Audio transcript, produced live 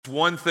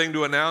One thing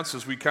to announce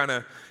as we kind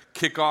of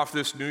kick off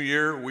this new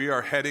year, we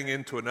are heading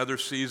into another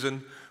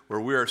season where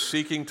we are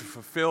seeking to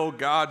fulfill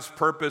God's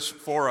purpose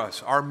for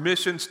us. Our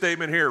mission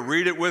statement here,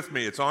 read it with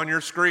me. It's on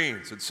your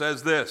screens. It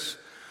says this: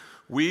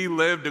 we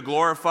live to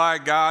glorify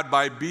God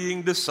by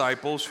being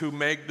disciples who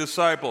make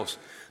disciples.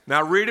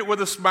 Now read it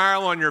with a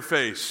smile on your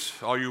face.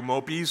 All you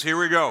mopies, here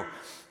we go.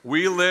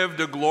 We live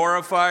to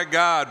glorify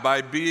God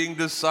by being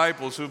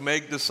disciples who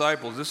make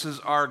disciples. This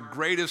is our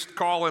greatest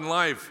call in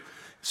life,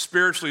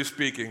 spiritually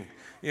speaking,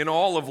 in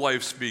all of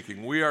life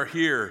speaking. We are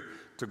here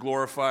to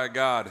glorify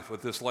God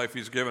with this life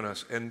He's given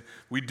us. And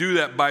we do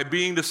that by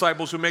being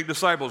disciples who make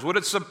disciples. Would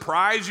it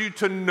surprise you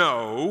to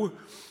know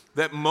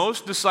that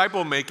most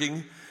disciple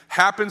making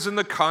happens in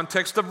the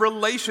context of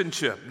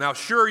relationship? Now,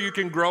 sure, you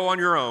can grow on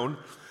your own,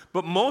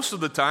 but most of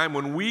the time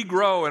when we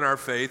grow in our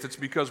faith, it's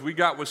because we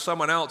got with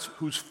someone else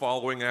who's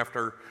following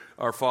after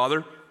our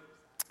Father,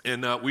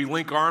 and we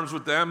link arms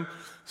with them,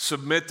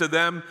 submit to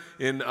them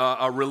in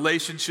a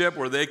relationship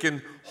where they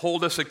can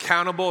hold us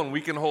accountable and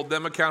we can hold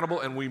them accountable,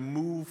 and we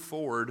move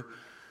forward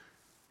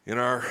in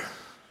our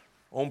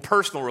own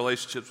personal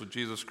relationships with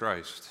Jesus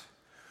Christ.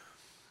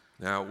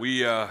 Now, we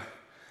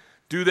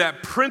do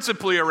that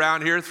principally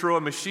around here through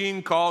a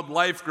machine called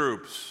life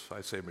groups.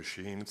 I say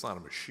machine, it's not a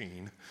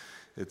machine.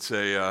 It's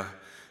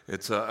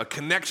a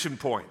connection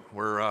point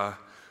where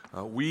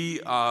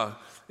we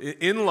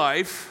in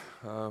life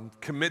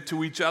commit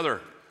to each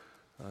other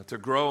to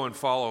grow and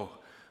follow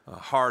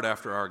hard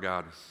after our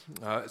God.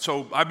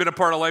 So I've been a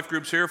part of life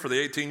groups here for the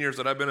 18 years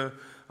that I've been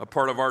a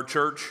part of our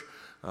church.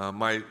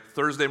 My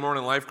Thursday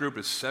morning life group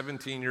is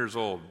 17 years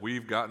old.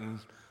 We've gotten,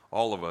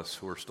 all of us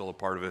who are still a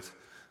part of it,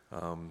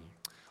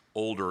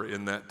 older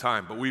in that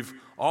time. But we've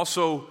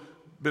also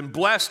been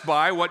blessed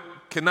by what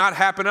cannot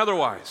happen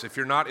otherwise if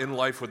you're not in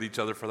life with each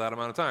other for that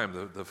amount of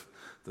time.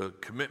 The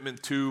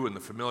commitment to and the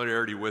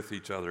familiarity with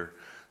each other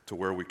to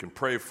where we can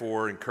pray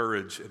for,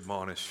 encourage,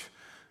 admonish.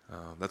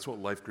 That's what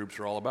life groups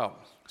are all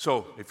about.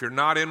 So if you're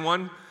not in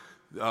one,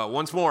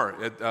 once more,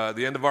 at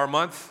the end of our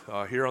month,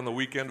 here on the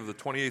weekend of the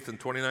 28th and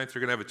 29th,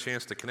 you're going to have a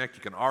chance to connect.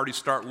 You can already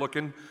start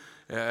looking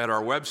at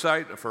our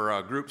website for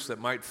groups that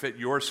might fit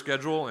your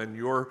schedule and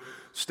your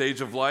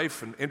stage of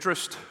life and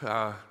interest.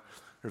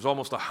 There's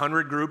almost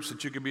 100 groups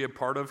that you can be a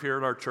part of here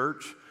at our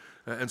church.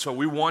 And so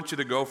we want you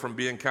to go from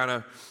being kind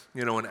of,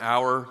 an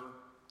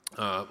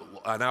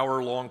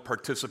hour-long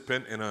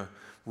participant in a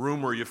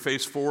room where you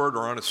face forward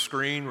or on a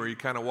screen where you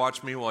kind of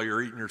watch me while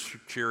you're eating your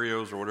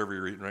Cheerios or whatever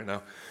you're eating right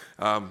now.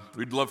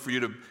 We'd love for you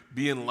to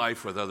be in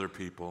life with other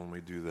people, and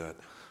we do that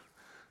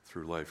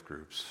through life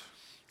groups.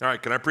 All right,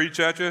 can I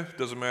preach at you?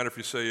 Doesn't matter if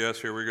you say yes.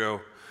 Here we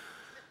go.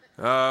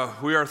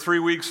 We are 3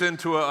 weeks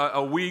into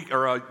a week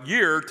or a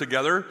year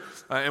together,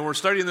 and we're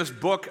studying this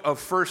book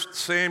of 1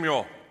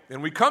 Samuel.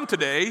 And we come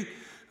today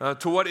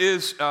to what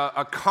is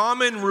a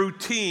common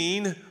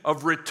routine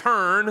of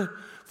return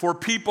for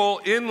people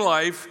in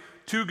life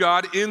to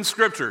God in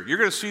Scripture. You're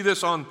going to see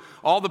this on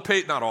all the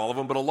pages, not all of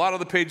them, but a lot of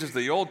the pages of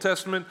the Old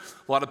Testament,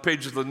 a lot of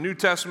pages of the New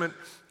Testament.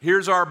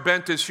 Here's our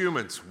bent as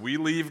humans. We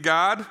leave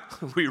God,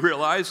 we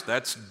realize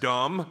that's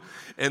dumb,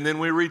 and then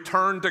we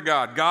return to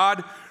God.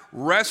 God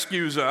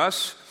rescues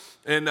us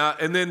and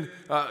then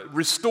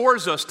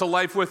restores us to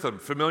life with Him.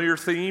 Familiar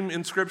theme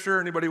in Scripture?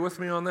 Anybody with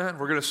me on that?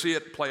 We're going to see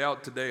it play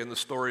out today in the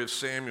story of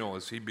Samuel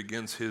as he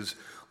begins his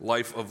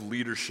life of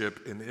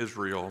leadership in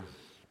Israel.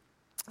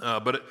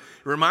 But it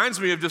reminds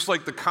me of just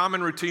like the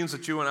common routines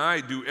that you and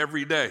I do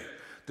every day.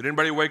 Did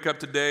anybody wake up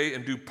today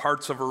and do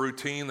parts of a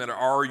routine that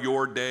are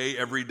your day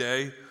every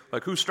day?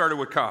 Like who started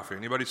with coffee?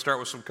 Anybody start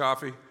with some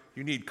coffee?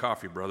 You need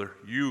coffee, brother.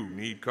 You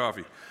need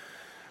coffee.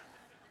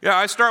 Yeah,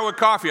 I start with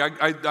coffee.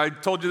 I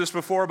told you this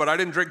before, but I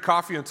didn't drink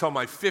coffee until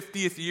my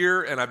 50th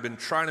year, and I've been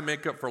trying to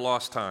make up for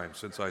lost time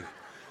since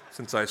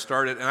I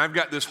started. And I've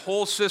got this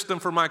whole system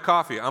for my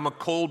coffee. I'm a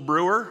cold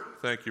brewer.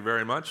 Thank you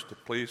very much.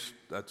 Please,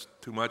 that's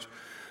too much.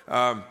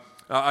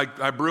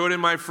 I brew it in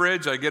my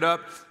fridge. I get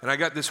up, and I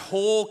got this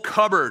whole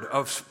cupboard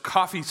of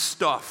coffee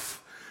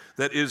stuff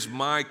that is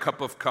my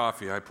cup of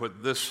coffee. I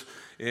put this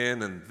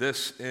in and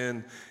this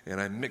in, and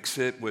I mix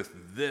it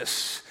with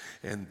this,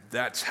 and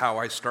that's how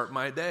I start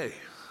my day.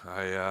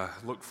 I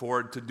look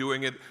forward to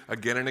doing it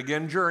again and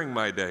again during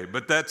my day,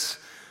 but that's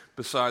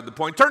beside the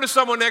point. Turn to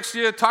someone next to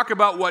you. Talk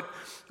about what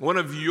one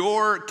of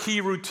your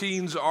key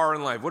routines are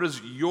in life. What is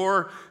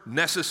your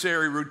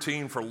necessary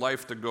routine for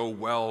life to go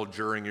well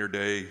during your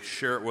day?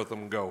 Share it with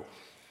them. Go.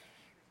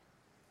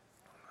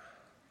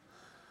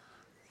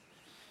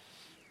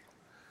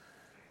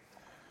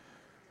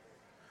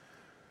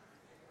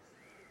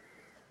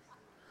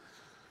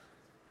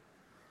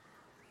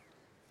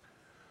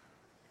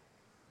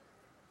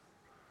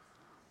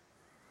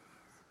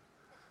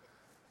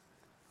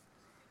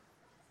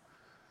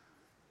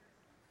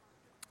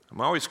 I'm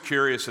always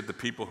curious at the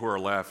people who are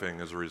laughing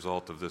as a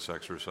result of this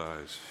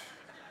exercise.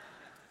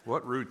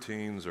 What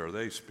routines are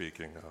they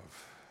speaking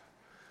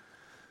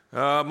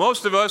of?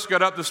 Most of us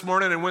got up this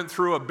morning and went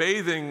through a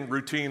bathing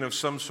routine of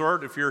some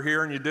sort. If you're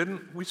here and you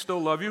didn't, we still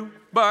love you.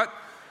 But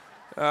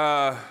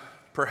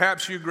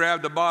Perhaps you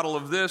grabbed a bottle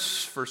of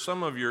this for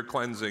some of your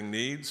cleansing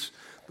needs.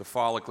 The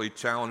follically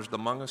challenged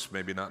among us,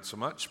 maybe not so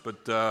much,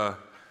 but the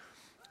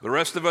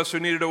rest of us who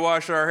needed to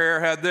wash our hair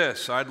had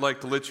this. I'd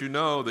like to let you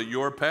know that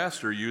your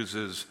pastor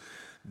uses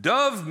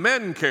Dove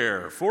Men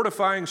Care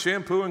Fortifying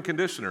Shampoo and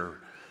Conditioner.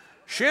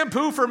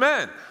 Shampoo for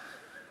men.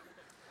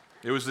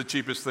 It was the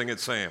cheapest thing at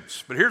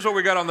Sam's. But here's what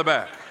we got on the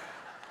back.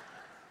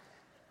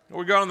 What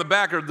we got on the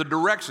back are the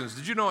directions.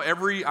 Did you know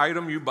every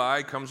item you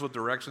buy comes with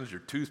directions? Your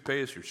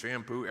toothpaste, your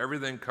shampoo,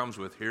 everything comes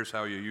with, here's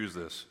how you use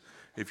this.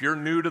 If you're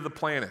new to the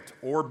planet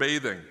or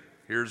bathing,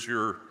 here's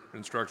your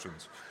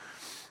instructions.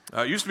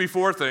 It used to be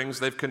 4 things.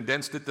 They've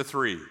condensed it to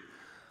 3.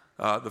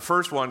 The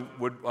first one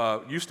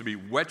used to be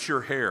wet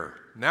your hair.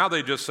 Now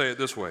they just say it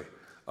this way.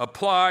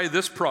 Apply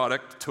this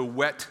product to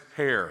wet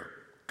hair.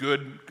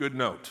 Good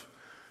note.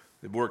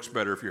 It works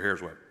better if your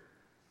hair's wet.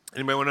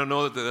 Anybody want to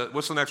know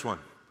what's the next one?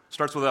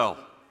 Starts with L.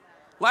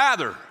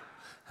 Lather.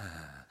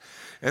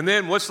 And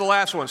then what's the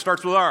last one?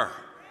 Starts with R.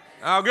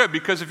 Oh, good,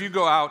 because if you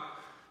go out,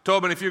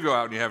 Tobin, if you go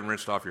out and you haven't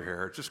rinsed off your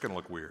hair, it's just going to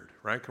look weird,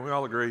 right? Can we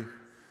all agree?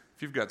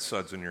 If you've got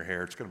suds in your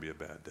hair, it's going to be a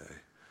bad day.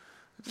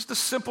 Just a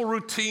simple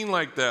routine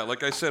like that.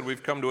 Like I said, I'm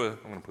going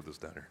to put this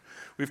down here.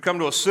 We've come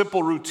to a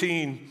simple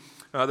routine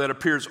that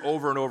appears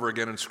over and over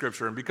again in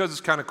Scripture. And because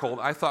it's kind of cold,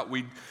 I thought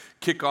we'd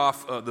kick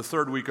off the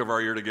 3rd week of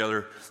our year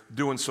together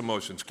doing some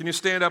motions. Can you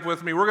stand up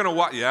with me? We're going to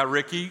watch. Yeah,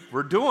 Ricky,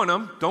 we're doing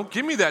them. Don't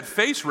give me that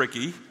face,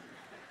 Ricky.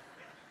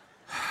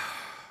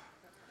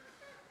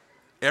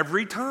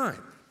 Every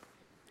time.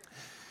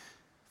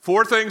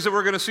 4 things that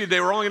we're going to see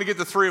today. We're only going to get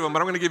to 3 of them,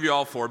 but I'm going to give you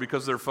all 4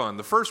 because they're fun.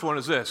 The first one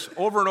is this.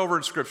 Over and over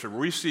in Scripture,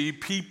 we see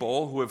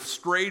people who have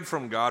strayed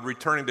from God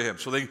returning to Him.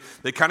 So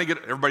they kind of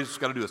everybody's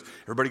got to do this.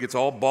 Everybody gets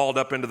all balled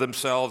up into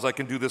themselves. I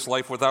can do this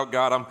life without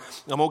God.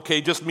 I'm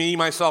okay, just me,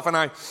 myself, and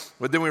I.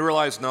 But then we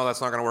realize, no,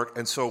 that's not going to work.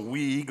 And so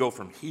we go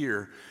from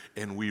here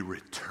and we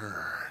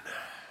return.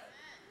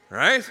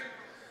 Right?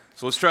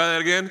 So let's try that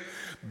again.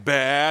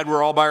 Bad,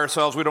 we're all by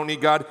ourselves, we don't need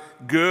God.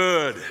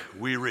 Good,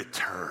 we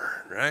return,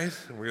 right?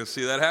 And we're going to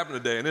see that happen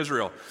today in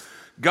Israel.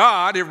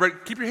 God, everybody,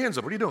 keep your hands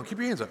up. What are you doing? Keep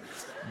your hands up.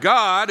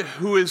 God,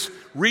 who is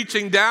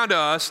reaching down to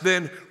us,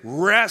 then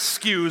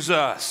rescues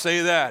us.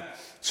 Say that.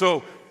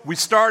 So we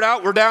start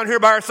out, we're down here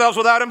by ourselves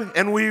without Him,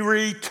 and we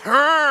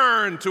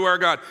return to our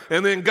God.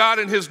 And then God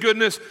in His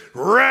goodness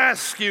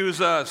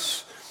rescues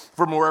us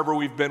from wherever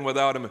we've been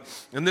without Him.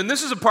 And then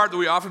this is a part that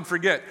we often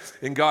forget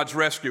in God's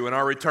rescue and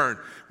our return.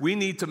 We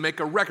need to make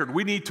a record.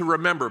 We need to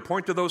remember.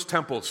 Point to those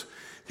temples.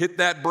 Hit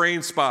that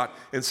brain spot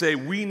and say,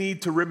 we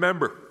need to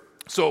remember.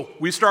 So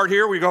we start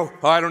here. We go,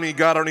 oh, I don't need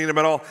God. I don't need Him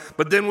at all.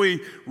 But then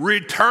we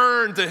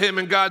return to Him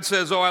and God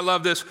says, oh, I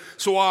love this.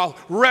 So I'll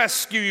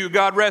rescue you.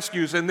 God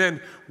rescues. And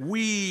then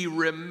we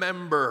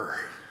remember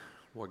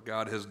what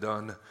God has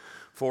done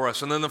for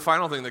us. And then the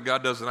final thing that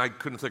God does, and I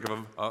couldn't think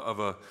of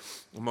a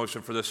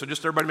motion for this. So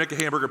just everybody make a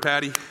hamburger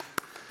patty.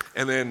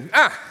 And then,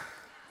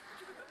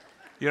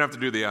 you don't have to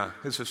do the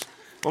It's just,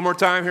 one more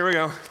time. Here we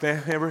go.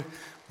 Hamburger.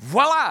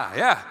 Voila.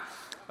 Yeah.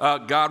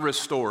 God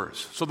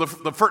restores. So the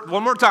first,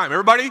 one more time.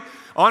 Everybody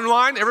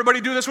online, everybody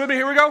do this with me.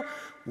 Here we go.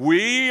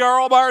 We are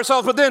all by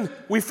ourselves, but then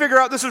we figure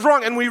out this is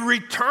wrong, and we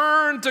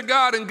return to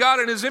God, and God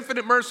in His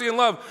infinite mercy and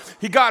love,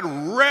 God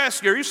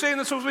rescues. Are you saying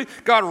this with me?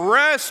 God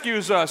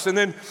rescues us, and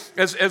then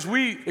as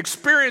we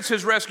experience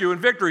His rescue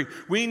and victory,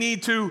 we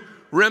need to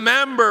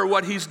remember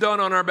what He's done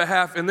on our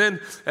behalf, and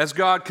then as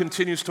God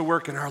continues to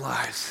work in our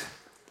lives,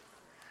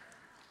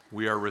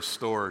 we are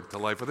restored to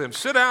life with Him.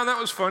 Sit down. That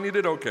was fun. You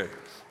did okay.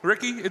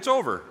 Ricky, it's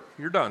over.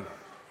 You're done.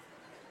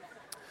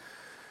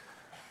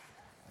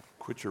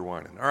 Quit your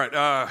whining. All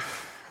right.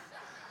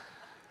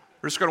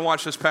 We're just going to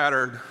watch this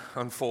pattern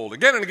unfold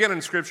again and again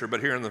in Scripture,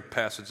 but here in the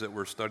passage that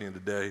we're studying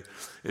today.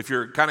 If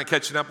you're kind of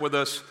catching up with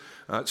us,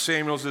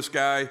 Samuel's this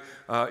guy.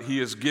 He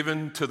is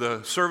given to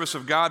the service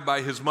of God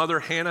by his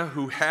mother, Hannah,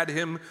 who had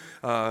him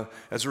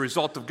as a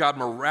result of God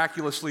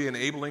miraculously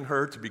enabling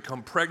her to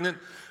become pregnant.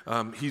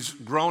 He's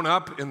grown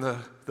up in the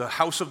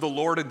house of the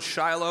Lord in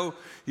Shiloh.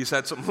 He's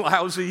had some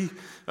lousy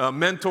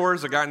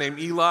mentors, a guy named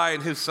Eli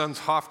and his sons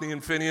Hophni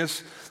and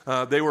Phinehas.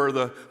 They were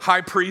the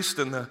high priest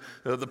and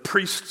the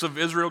priests of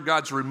Israel.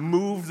 God's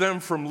removed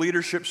them from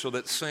leadership so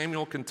that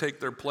Samuel can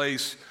take their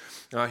place.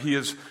 He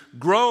has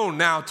grown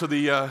now to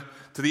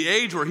the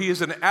age where he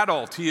is an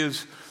adult. He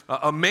is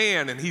a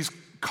man, and he's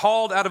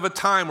called out of a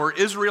time where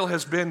Israel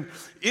has been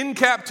in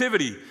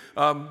captivity,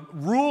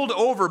 ruled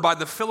over by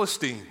the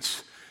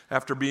Philistines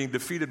after being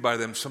defeated by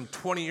them some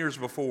 20 years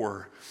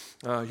before.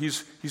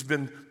 He's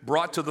been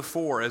brought to the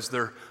fore as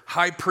their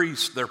high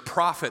priest, their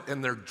prophet,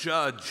 and their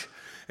judge,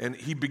 and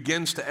he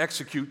begins to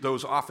execute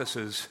those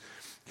offices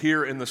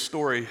here in the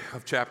story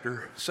of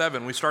chapter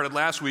 7. We started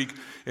last week,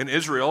 and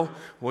Israel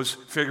was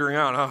figuring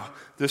out, oh,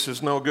 this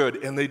is no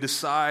good, and they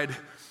decide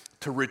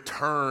to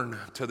return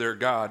to their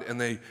God, and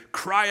they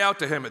cry out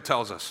to Him, it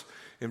tells us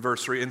in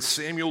verse 3, and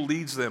Samuel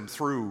leads them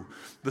through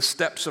the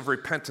steps of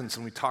repentance,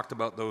 and we talked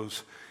about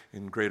those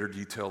in greater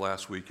detail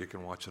last week. You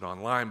can watch it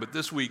online. But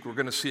this week, we're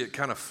going to see it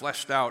kind of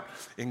fleshed out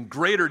in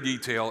greater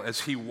detail as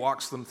he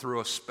walks them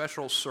through a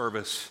special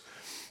service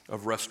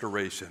of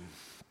restoration.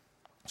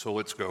 So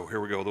let's go. Here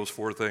we go. Those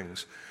four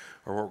things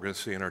are what we're going to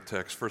see in our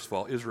text. First of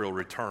all, Israel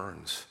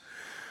returns.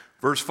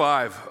 Verse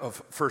 5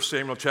 of 1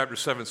 Samuel chapter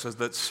 7 says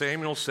that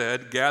Samuel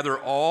said, "Gather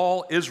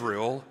all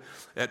Israel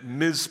at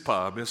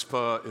Mizpah."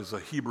 Mizpah is a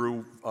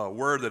Hebrew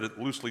word that it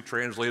loosely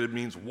translated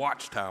means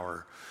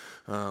watchtower.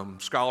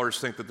 Scholars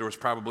think that there was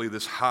probably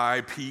this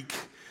high peak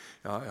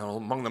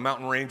among the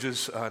mountain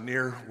ranges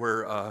near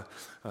where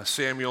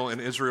Samuel and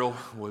Israel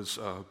was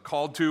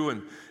called to,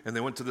 and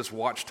they went to this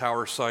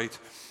watchtower site.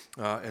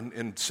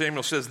 And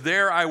Samuel says,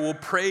 "There I will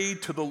pray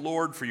to the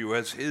Lord for you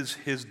as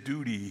his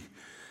duty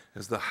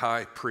as the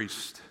high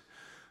priest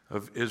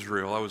of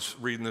Israel." I was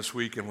reading this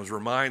week and was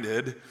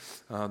reminded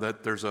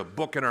that there's a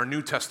book in our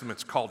New Testament.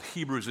 It's called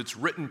Hebrews. It's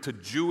written to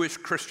Jewish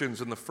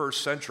Christians in the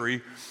first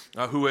century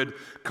who had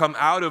come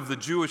out of the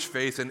Jewish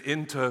faith and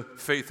into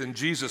faith in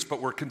Jesus,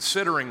 but were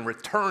considering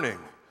returning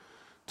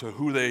to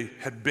who they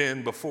had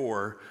been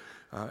before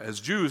as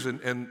Jews.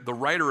 And the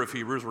writer of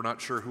Hebrews, we're not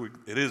sure who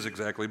it is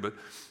exactly, but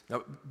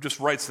just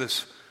writes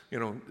this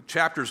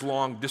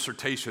chapters-long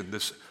dissertation,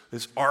 this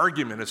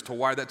argument as to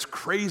why that's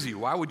crazy.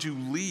 Why would you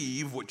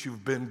leave what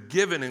you've been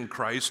given in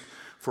Christ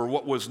for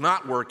what was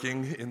not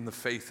working in the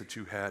faith that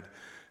you had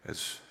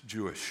as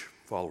Jewish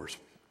followers?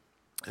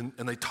 And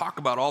they talk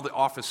about all the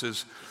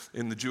offices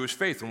in the Jewish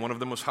faith, and one of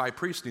them was high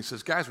priest. And he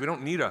says, guys, we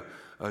don't need a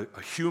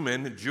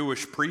human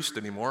Jewish priest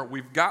anymore.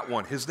 We've got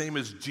one. His name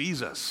is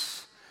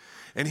Jesus.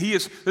 And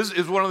this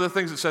is one of the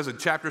things it says in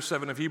chapter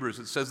 7 of Hebrews.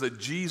 It says that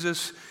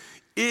Jesus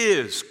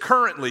is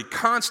currently,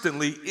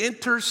 constantly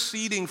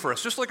interceding for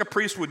us, just like a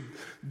priest would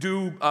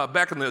do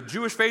back in the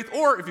Jewish faith,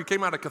 or if you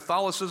came out of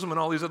Catholicism and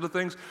all these other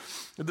things.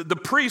 The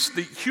priest,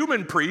 the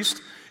human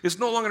priest, is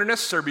no longer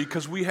necessary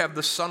because we have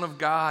the Son of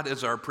God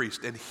as our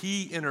priest, and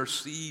he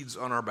intercedes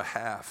on our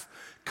behalf,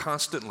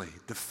 constantly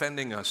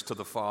defending us to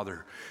the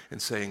Father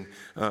and saying,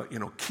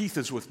 Keith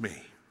is with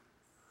me.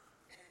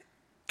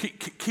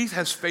 Keith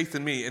has faith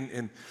in me,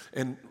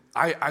 and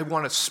I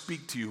want to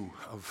speak to you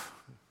of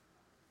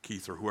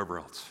Keith or whoever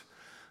else,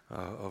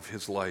 of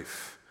his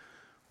life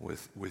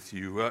with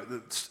you.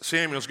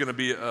 Samuel's going to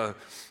be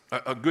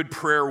a good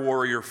prayer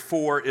warrior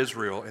for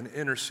Israel and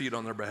intercede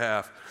on their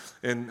behalf.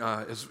 And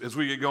as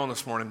we get going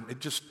this morning, it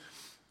just,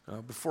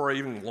 before I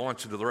even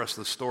launch into the rest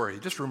of the story,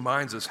 it just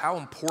reminds us how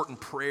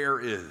important prayer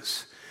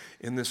is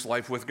in this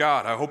life with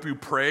God. I hope you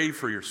pray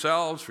for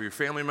yourselves, for your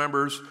family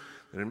members.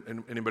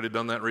 Anybody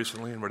done that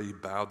recently? Anybody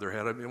bowed their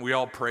head? I mean, we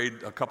all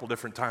prayed a couple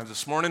different times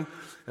this morning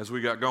as we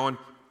got going.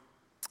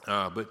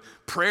 But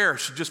prayer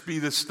should just be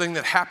this thing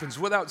that happens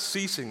without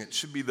ceasing. It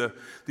should be the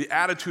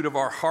attitude of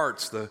our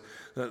hearts, the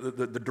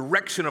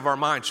direction of our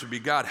mind should be,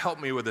 God, help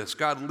me with this.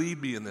 God,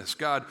 lead me in this.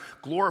 God,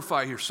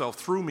 glorify yourself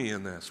through me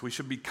in this. We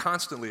should be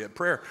constantly at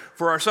prayer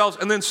for ourselves,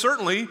 and then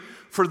certainly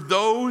for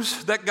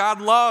those that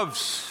God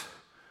loves.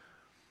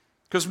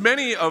 Because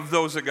many of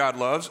those that God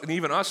loves, and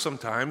even us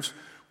sometimes,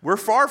 we're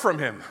far from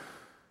him.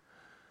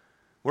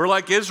 We're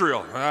like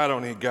Israel. I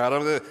don't need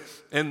God.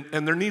 And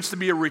there needs to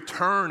be a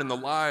return in the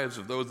lives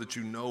of those that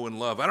you know and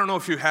love. I don't know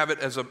if you have it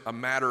as a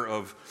matter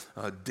of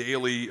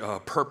daily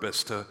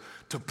purpose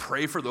to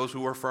pray for those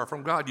who are far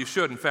from God. You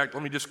should. In fact,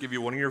 let me just give you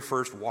one of your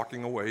first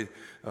walking away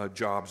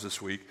jobs this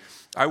week.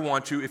 I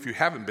want you, if you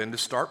haven't been, to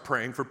start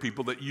praying for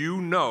people that you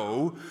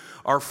know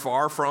are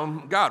far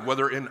from God,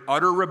 whether in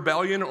utter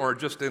rebellion or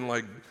just in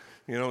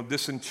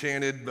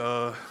disenchanted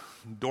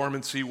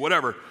dormancy,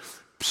 whatever.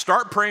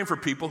 Start praying for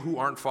people who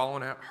aren't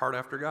following hard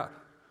after God.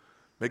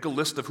 Make a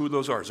list of who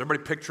those are. Is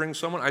everybody picturing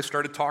someone? I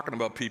started talking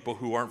about people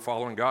who aren't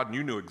following God, and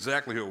you knew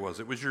exactly who it was.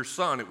 It was your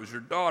son. It was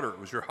your daughter. It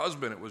was your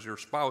husband. It was your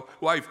spouse,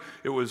 wife.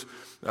 It was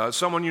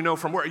someone you know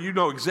from where. You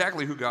know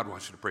exactly who God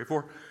wants you to pray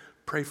for.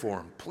 Pray for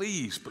them,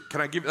 please. But can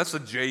I give you, that's the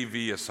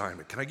JV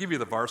assignment. Can I give you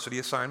the varsity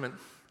assignment?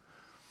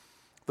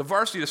 The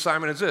varsity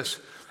assignment is this.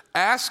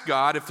 Ask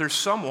God if there's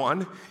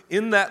someone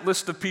in that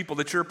list of people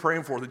that you're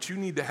praying for that you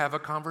need to have a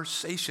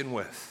conversation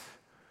with.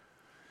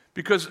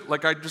 Because,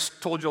 like I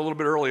just told you a little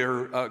bit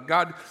earlier,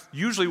 God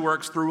usually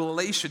works through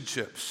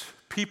relationships,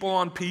 people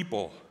on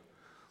people,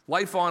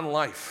 life on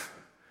life.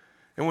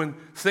 And when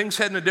things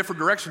head in a different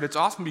direction, it's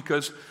often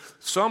because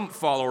some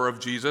follower of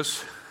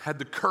Jesus had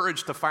the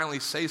courage to finally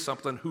say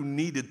something who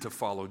needed to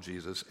follow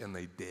Jesus, and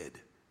they did.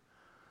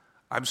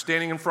 I'm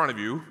standing in front of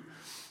you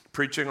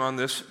preaching on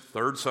this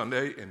third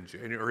Sunday in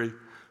January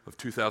of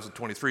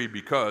 2023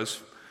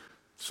 because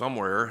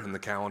somewhere in the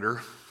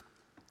calendar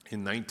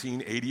in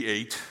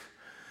 1988,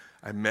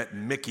 I met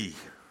Mickey.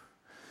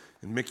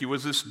 And Mickey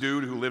was this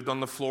dude who lived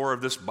on the floor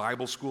of this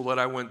Bible school that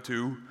I went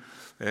to.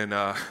 And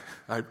I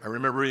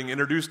remember being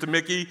introduced to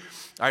Mickey.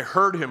 I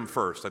heard him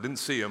first. I didn't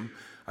see him.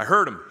 I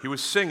heard him. He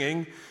was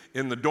singing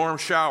in the dorm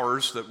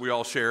showers that we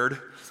all shared.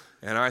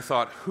 And I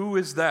thought, who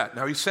is that?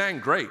 Now, he sang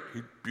great.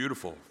 He's a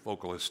beautiful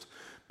vocalist.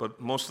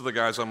 But most of the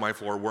guys on my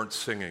floor weren't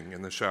singing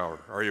in the shower.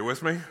 Are you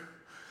with me?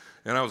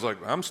 And I was like,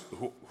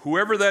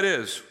 whoever that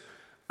is,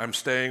 I'm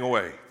staying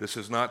away. This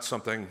is not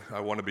something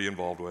I want to be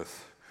involved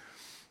with.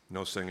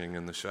 No singing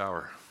in the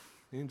shower.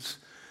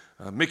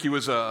 Mickey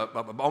was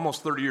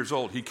almost 30 years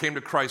old. He came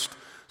to Christ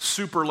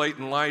super late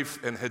in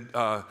life and had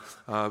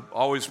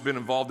always been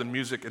involved in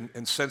music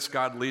and sensed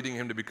God leading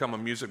him to become a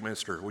music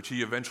minister, which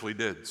he eventually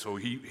did. So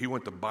he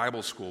went to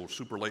Bible school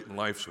super late in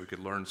life so he could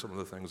learn some of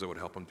the things that would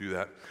help him do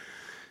that.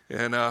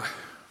 And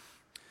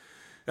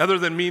other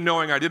than me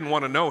knowing I didn't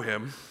want to know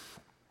him,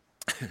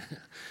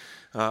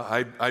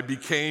 I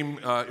became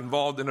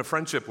involved in a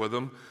friendship with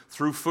him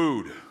through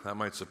food. That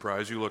might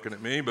surprise you looking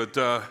at me, but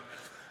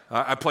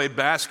I played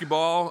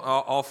basketball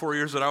all 4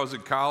 years that I was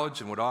in college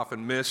and would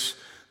often miss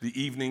the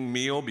evening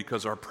meal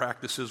because our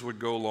practices would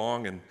go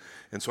long,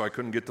 and so I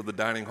couldn't get to the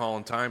dining hall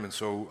in time, and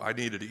so I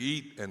needed to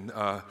eat. And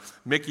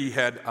Mickey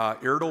had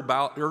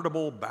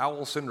irritable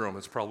bowel syndrome.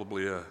 It's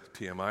probably a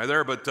TMI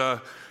there,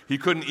 but he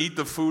couldn't eat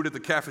the food at the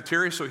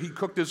cafeteria, so he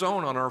cooked his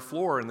own on our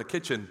floor in the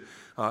kitchen.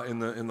 In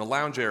the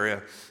lounge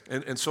area.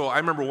 And so I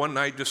remember one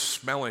night just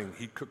smelling.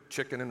 He cooked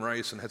chicken and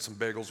rice and had some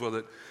bagels with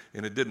it,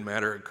 and it didn't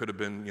matter. It could have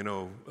been,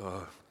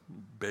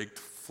 baked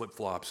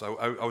flip-flops.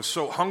 I was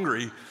so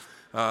hungry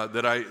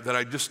that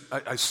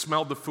I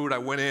smelled the food. I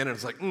went in, and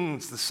it's like,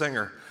 it's the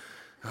singer.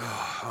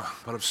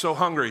 But I'm so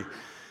hungry.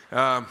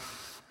 And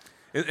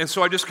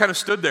so I just kind of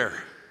stood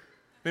there.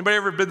 Anybody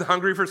ever been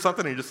hungry for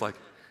something? And you're just like,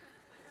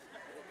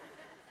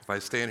 if I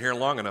stay in here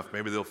long enough,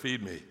 maybe they'll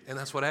feed me. And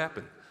that's what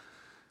happened.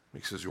 He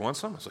says, you want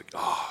some? I was like,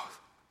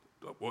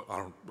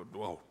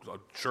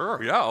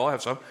 sure, yeah, I'll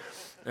have some.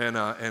 And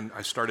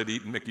I started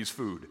eating Mickey's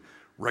food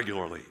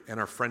regularly, and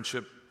our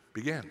friendship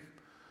began.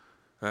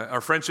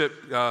 Our friendship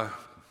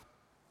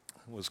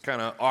was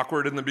kind of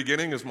awkward in the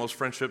beginning, as most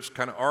friendships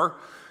kind of are.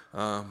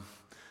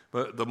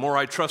 But the more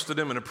I trusted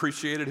him and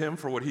appreciated him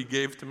for what he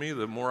gave to me,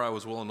 the more I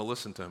was willing to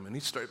listen to him. And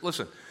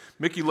listen,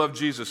 Mickey loved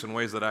Jesus in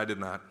ways that I did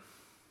not.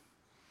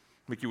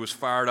 Mickey was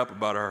fired up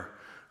about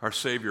our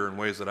Savior in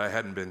ways that I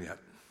hadn't been yet.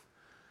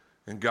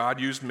 And God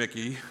used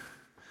Mickey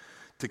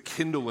to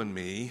kindle in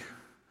me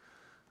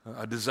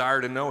a desire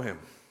to know him.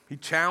 He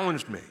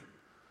challenged me,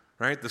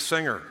 right? The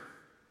singer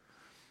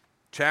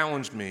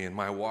challenged me in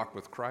my walk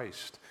with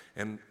Christ.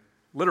 And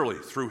literally,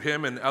 through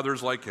him and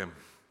others like him,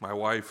 my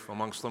wife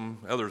amongst them,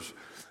 others,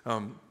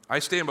 I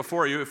stand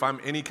before you, if I'm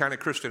any kind of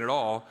Christian at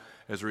all,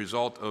 as a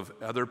result of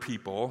other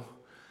people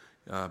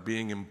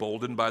being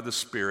emboldened by the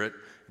Spirit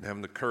and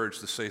having the courage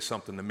to say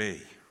something to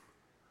me.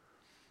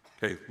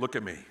 Okay, look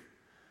at me.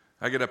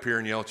 I get up here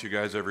and yell at you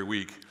guys every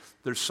week.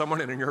 There's someone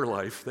in your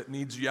life that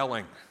needs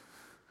yelling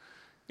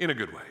in a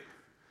good way.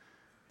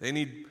 They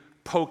need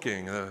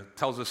poking.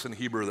 Tells us in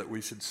Hebrew that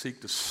we should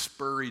seek to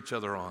spur each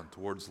other on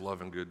towards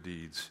love and good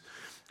deeds.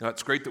 Now,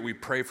 it's great that we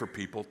pray for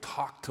people.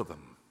 Talk to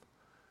them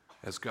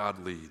as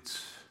God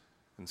leads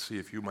and see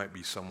if you might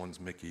be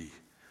someone's Mickey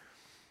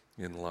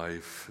in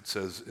life. It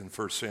says in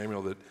 1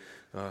 Samuel that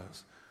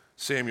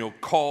Samuel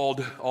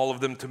called all of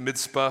them to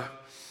Mizpah.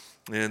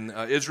 And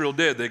Israel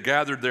did. They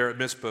gathered there at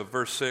Mizpah,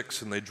 verse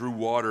 6, and they drew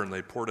water and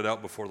they poured it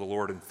out before the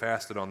Lord and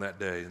fasted on that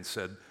day and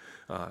said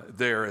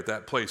there at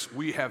that place,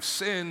 we have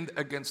sinned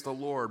against the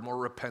Lord, more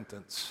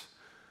repentance.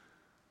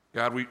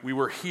 God, we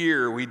were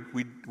here. We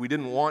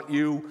didn't want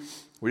you.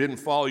 We didn't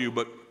follow you,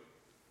 but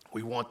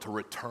we want to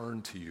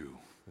return to you.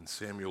 And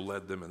Samuel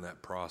led them in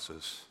that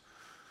process.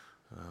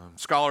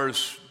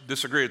 Scholars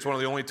disagree. It's one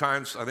of the only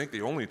times, I think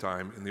the only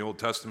time in the Old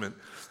Testament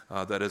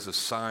that as a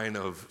sign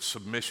of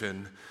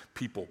submission,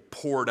 people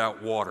poured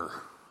out water.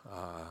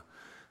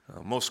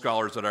 Most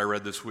scholars that I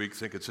read this week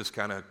think it's just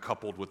kind of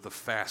coupled with the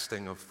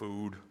fasting of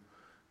food.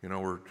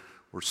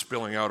 We're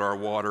spilling out our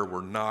water.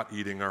 We're not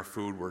eating our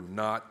food. We're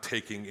not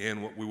taking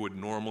in what we would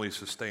normally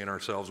sustain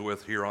ourselves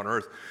with here on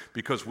earth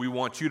because we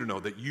want you to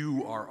know that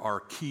you are our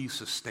key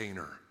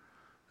sustainer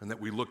and that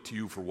we look to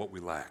you for what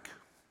we lack.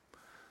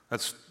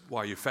 That's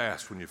why you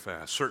fast when you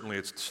fast. Certainly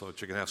it's so that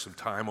you can have some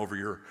time over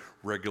your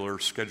regular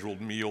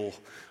scheduled meal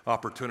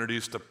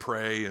opportunities to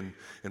pray and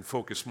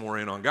focus more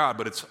in on God.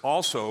 But it's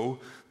also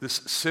this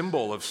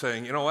symbol of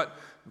saying, you know what,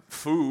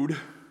 food,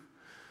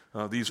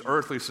 these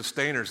earthly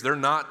sustainers, they're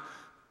not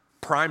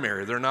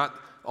primary. They're not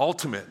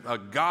ultimate.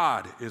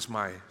 God is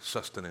my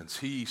sustenance.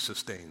 He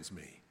sustains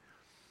me.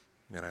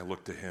 And I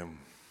look to him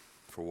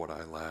for what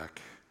I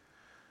lack.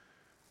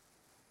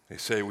 They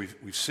say, we've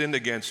sinned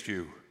against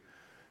you.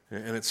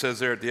 And it says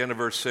there at the end of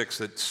verse 6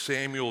 that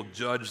Samuel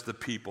judged the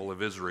people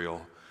of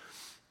Israel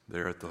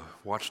there at the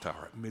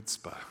watchtower at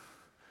Mizpah.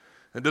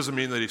 It doesn't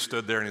mean that he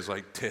stood there and he's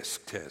like, tisk,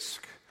 tisk.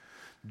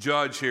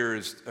 Judge here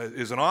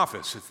is an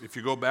office. If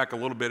you go back a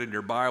little bit in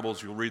your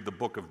Bibles, you'll read the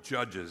book of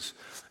Judges.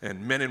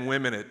 And men and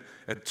women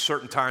at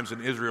certain times in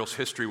Israel's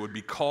history would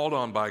be called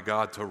on by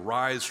God to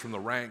rise from the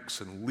ranks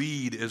and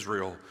lead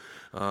Israel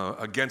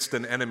against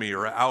an enemy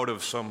or out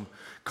of some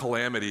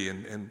calamity.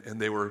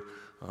 And they were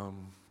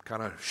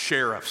kind of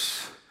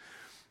sheriffs,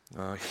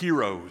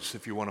 heroes,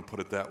 if you want to put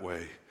it that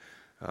way.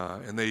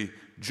 And they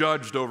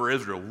judged over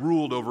Israel,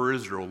 ruled over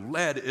Israel,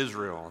 led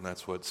Israel, and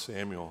that's what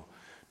Samuel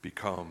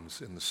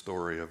becomes in the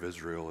story of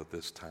Israel at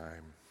this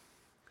time.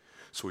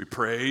 So we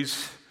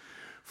praise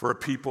for a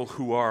people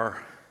who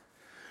are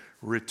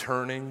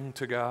returning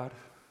to God.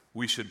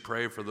 We should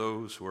pray for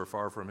those who are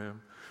far from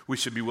him. We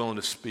should be willing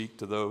to speak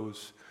to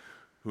those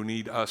who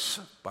need us,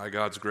 by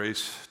God's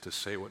grace, to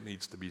say what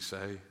needs to be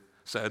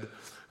said.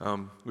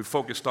 We've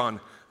focused on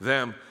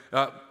them.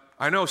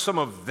 I know some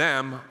of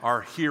them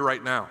are here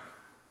right now.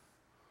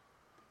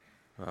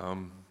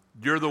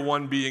 You're the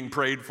one being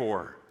prayed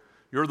for.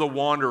 You're the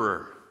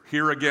wanderer,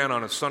 here again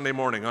on a Sunday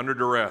morning under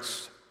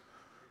duress.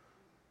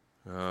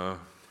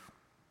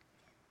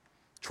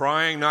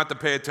 Trying not to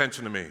pay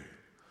attention to me.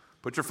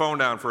 Put your phone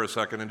down for a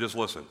second and just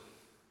listen.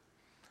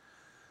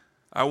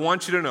 I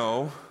want you to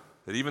know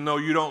that even though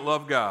you don't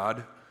love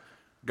God,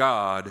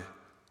 God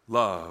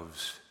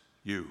loves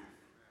you.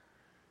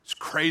 He's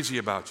crazy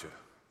about you.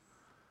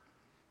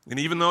 And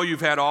even though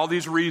you've had all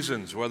these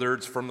reasons, whether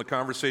it's from the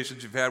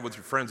conversations you've had with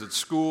your friends at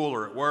school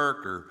or at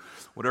work or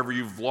whatever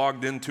you've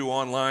logged into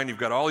online, you've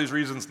got all these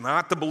reasons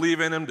not to believe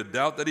in him, to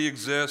doubt that he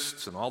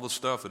exists, and all the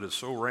stuff that is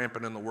so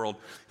rampant in the world.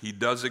 He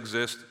does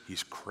exist.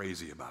 He's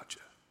crazy about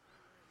you.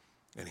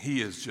 And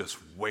he is just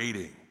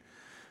waiting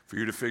for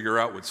you to figure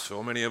out what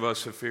so many of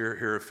us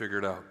here have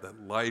figured out,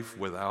 that life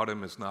without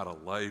him is not a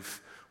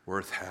life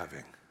worth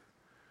having.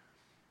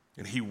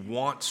 And he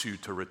wants you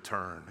to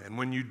return. And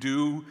when you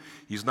do,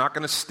 he's not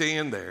going to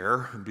stand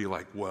there and be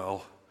like,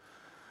 well,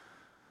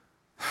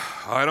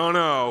 I don't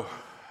know.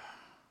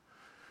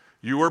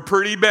 You were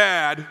pretty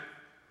bad.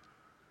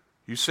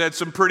 You said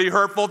some pretty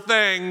hurtful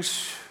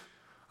things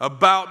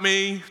about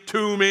me,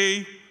 to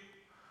me.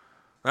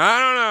 I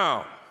don't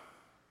know.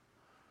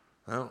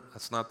 No,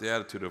 that's not the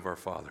attitude of our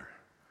Father.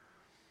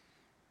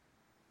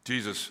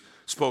 Jesus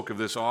spoke of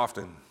this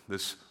often,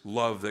 this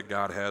love that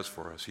God has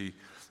for us. He,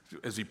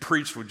 as he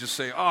preached, would just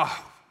say,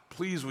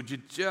 please would you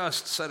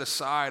just set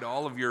aside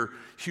all of your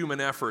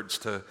human efforts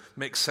to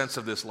make sense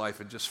of this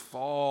life and just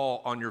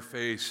fall on your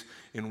face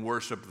in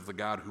worship of the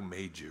God who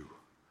made you.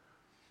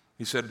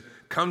 He said,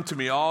 come to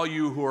me, all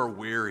you who are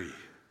weary,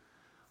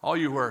 all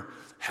you who are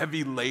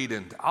heavy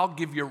laden. I'll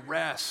give you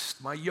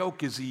rest. My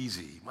yoke is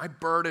easy. My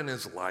burden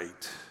is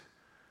light.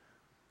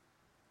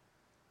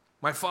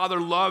 My Father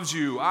loves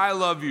you. I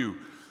love you.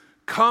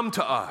 Come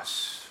to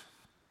us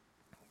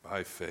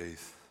by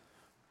faith.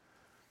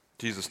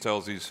 Jesus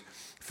tells these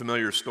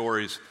familiar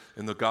stories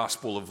in the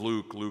Gospel of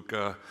Luke. Luke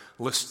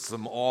lists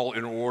them all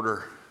in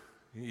order.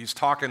 He's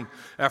talking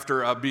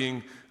after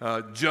being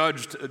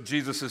judged.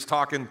 Jesus is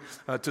talking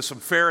to some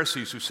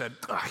Pharisees who said,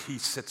 he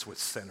sits with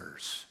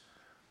sinners.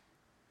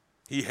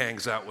 He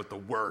hangs out with the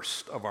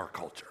worst of our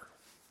culture.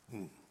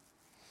 And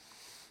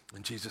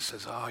Jesus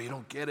says, you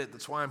don't get it.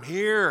 That's why I'm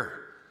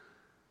here,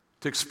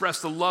 to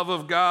express the love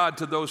of God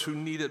to those who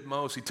need it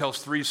most. He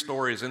tells 3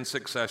 stories in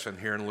succession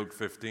here in Luke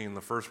 15.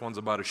 The first one's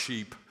about a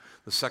sheep,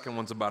 the second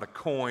one's about a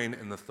coin,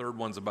 and the third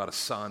one's about a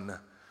son.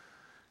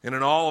 And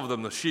in all of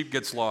them, the sheep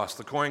gets lost,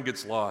 the coin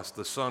gets lost,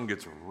 the son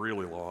gets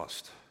really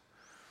lost.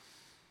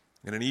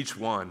 And in each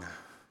one,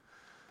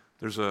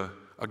 there's a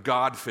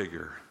God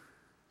figure.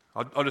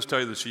 I'll just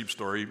tell you the sheep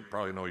story. You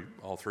probably know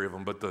all 3 of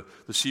them, but the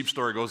sheep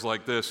story goes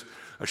like this.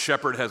 A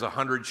shepherd has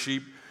 100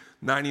 sheep.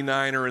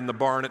 99 are in the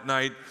barn at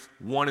night,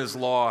 1 is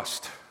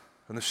lost.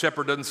 And the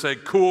shepherd doesn't say,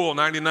 cool,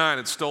 99,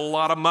 it's still a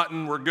lot of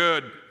mutton, we're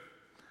good.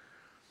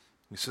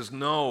 He says,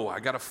 no,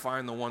 I got to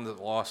find the one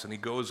that lost. And he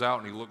goes out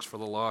and he looks for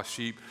the lost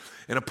sheep.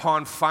 And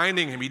upon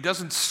finding him, he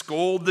doesn't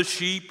scold the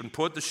sheep and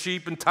put the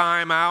sheep in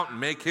time out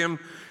and make him,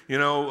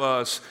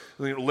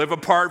 live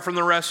apart from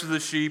the rest of the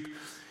sheep.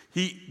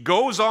 He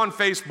goes on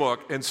Facebook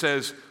and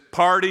says,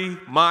 party,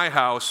 my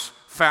house,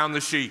 found the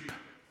sheep.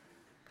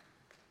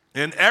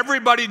 And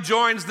everybody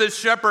joins this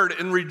shepherd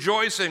in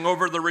rejoicing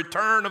over the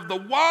return of the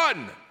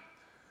one.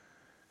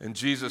 And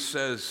Jesus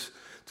says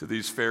to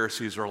these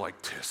Pharisees who are like,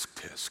 tisk,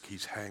 tisk,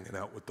 he's hanging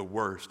out with the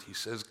worst. He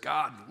says,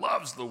 God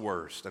loves the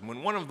worst. And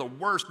when one of the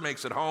worst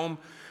makes it home,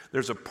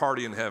 there's a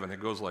party in heaven. It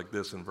goes like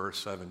this in verse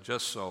 7.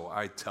 Just so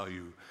I tell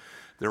you,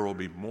 there will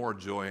be more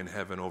joy in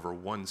heaven over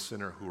one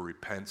sinner who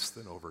repents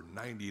than over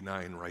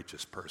 99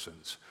 righteous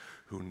persons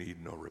who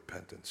need no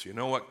repentance. You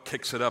know what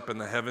kicks it up in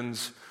the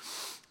heavens?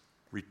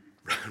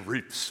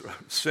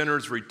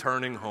 Sinners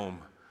returning home,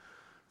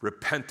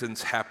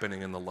 repentance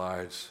happening in the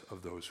lives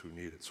of those who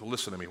need it. So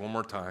listen to me one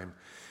more time.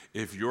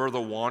 If you're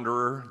the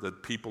wanderer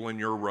that people in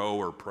your row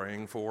are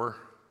praying for,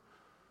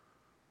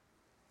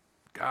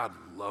 God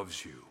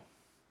loves you.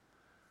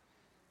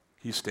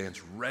 He stands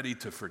ready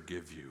to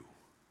forgive you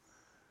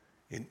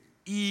and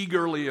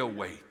eagerly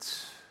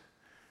awaits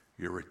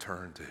your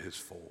return to his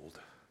fold.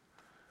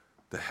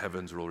 The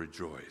heavens will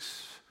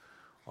rejoice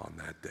on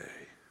that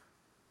day.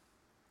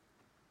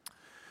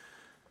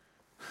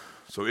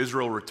 So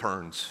Israel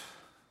returns.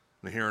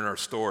 And here in our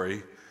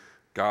story,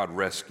 God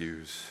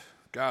rescues.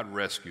 God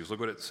rescues.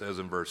 Look what it says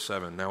in verse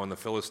 7. Now when the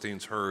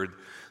Philistines heard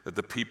that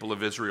the people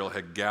of Israel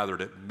had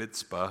gathered at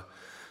Mizpah,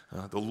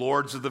 the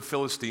lords of the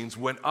Philistines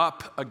went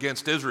up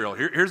against Israel.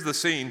 Here's the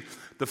scene.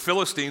 The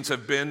Philistines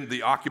have been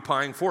the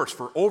occupying force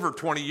for over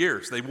 20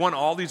 years. They won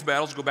all these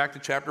battles. Go back to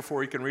chapter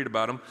 4. You can read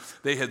about them.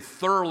 They had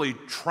thoroughly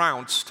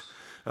trounced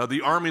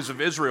the armies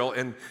of Israel,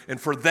 and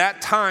for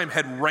that time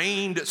had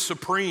reigned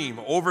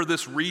supreme over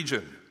this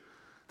region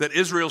that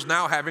Israel's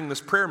now having this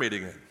prayer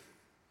meeting in.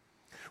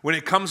 when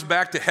it comes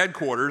back to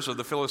headquarters of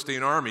the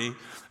Philistine army,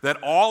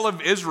 that all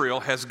of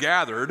Israel has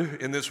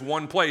gathered in this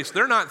one place,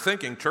 they're not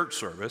thinking church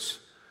service.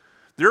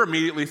 They're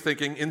immediately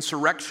thinking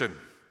insurrection.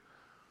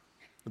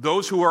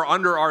 Those who are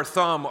under our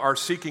thumb are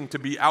seeking to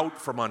be out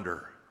from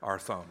under our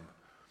thumb.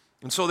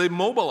 And so they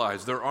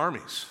mobilize their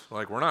armies.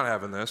 Like, we're not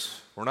having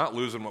this. We're not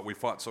losing what we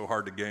fought so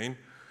hard to gain.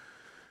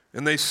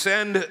 And they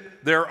send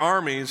their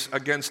armies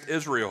against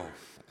Israel.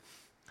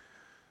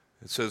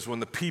 It says, when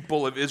the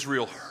people of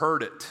Israel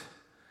heard it,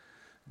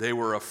 they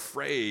were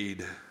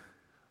afraid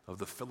of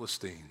the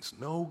Philistines.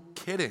 No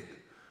kidding.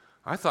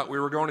 I thought we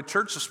were going to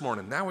church this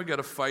morning. Now we got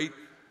to fight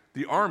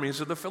the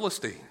armies of the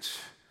Philistines.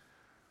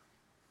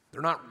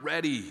 They're not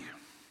ready.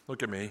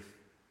 Look at me.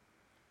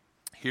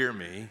 Hear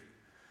me.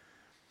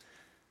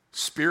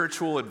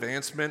 Spiritual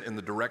advancement in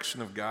the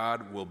direction of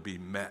God will be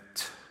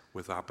met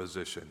with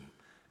opposition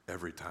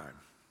every time.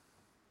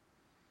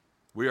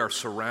 We are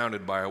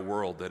surrounded by a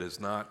world that is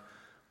not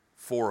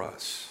for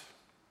us.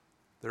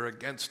 They're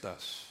against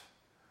us.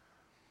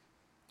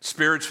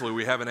 Spiritually,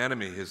 we have an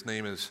enemy. His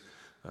name is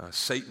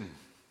Satan.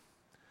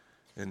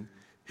 And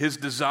his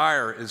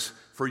desire is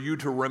for you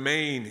to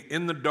remain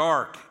in the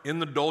dark, in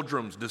the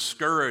doldrums,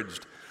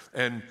 discouraged,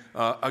 and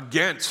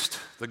against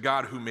the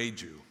God who made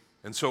you.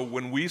 And so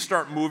when we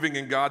start moving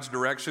in God's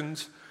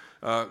directions,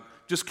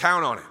 just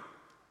count on it.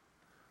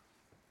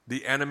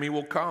 The enemy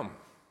will come.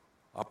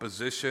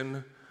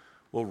 Opposition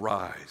will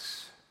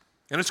rise.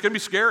 And it's going to be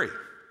scary.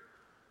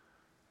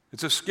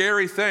 It's a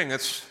scary thing.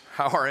 That's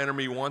how our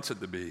enemy wants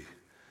it to be.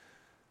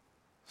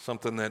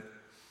 Something that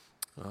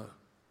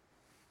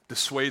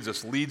dissuades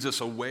us, leads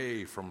us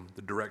away from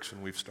the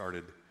direction we've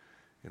started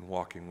in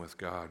walking with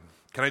God.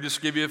 Can I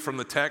just give you from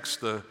the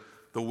text the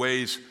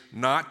ways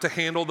not to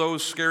handle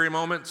those scary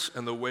moments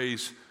and the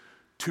ways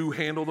to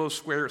handle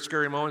those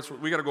scary moments?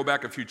 We got to go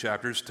back a few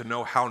chapters to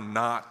know how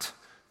not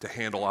to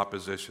handle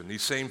opposition.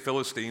 These same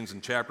Philistines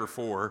in chapter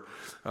 4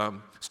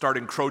 start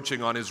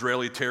encroaching on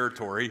Israeli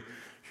territory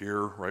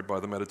here, right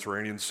by the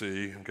Mediterranean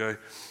Sea, okay?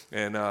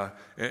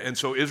 And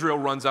so Israel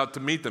runs out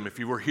to meet them. If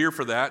you were here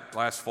for that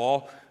last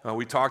fall,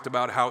 we talked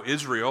about how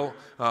Israel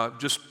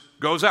just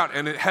goes out,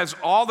 and it has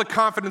all the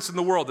confidence in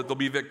the world that they'll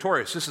be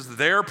victorious. This is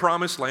their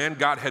promised land.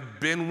 God had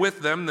been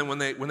with them when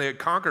they had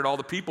conquered all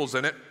the peoples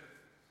in it.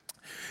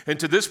 And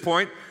to this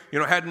point,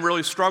 hadn't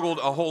really struggled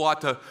a whole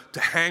lot to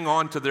hang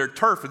on to their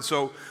turf. And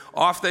so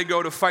off they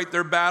go to fight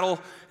their battle,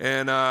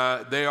 and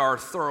they are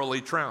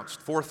thoroughly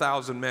trounced.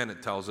 4,000 men,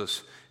 it tells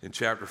us in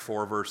chapter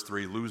 4, verse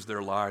 3, lose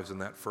their lives in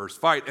that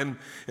first fight. And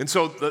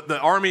so the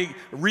army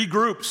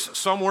regroups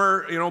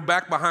somewhere,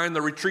 back behind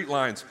the retreat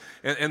lines.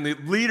 And the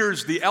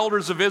leaders, the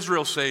elders of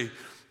Israel say,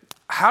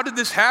 how did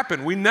this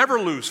happen? We never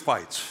lose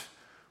fights.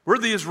 We're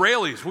the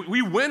Israelis.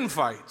 We win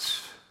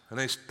fights. And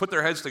they put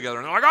their heads together,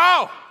 and they're like,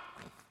 oh,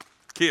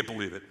 can't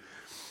believe it.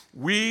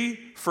 We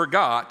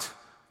forgot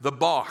the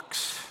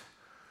box.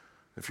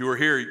 If you were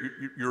here,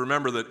 you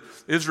remember that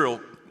Israel,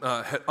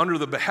 under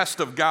the behest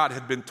of God,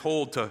 had been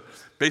told to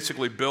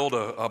basically build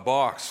a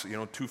box,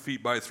 2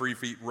 feet by 3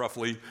 feet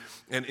roughly,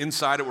 and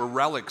inside it were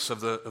relics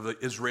of the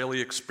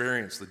Israeli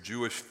experience, the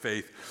Jewish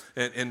faith.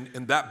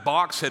 And that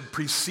box had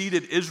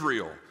preceded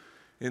Israel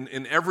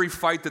in every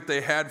fight that they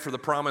had for the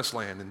Promised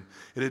Land. And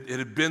it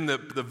had been the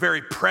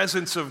very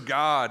presence of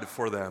God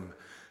for them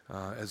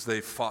as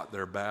they fought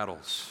their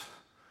battles.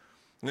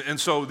 And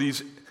so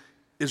these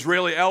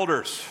Israeli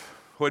elders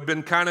who had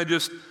been kind of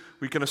just,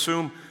 we can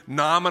assume,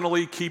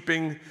 nominally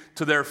keeping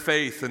to their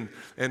faith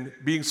and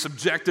being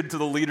subjected to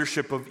the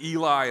leadership of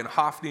Eli and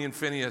Hophni and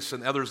Phinehas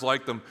and others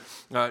like them,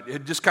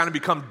 had just kind of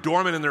become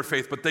dormant in their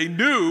faith. But they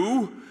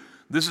knew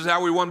this is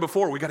how we won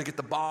before. We got to get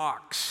the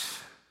box.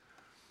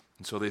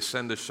 And so they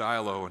send to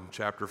Shiloh in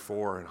chapter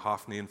 4, and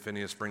Hophni and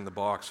Phinehas bring the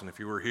box. And if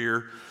you were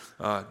here,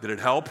 did it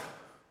help?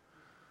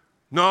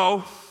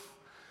 No.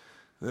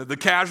 The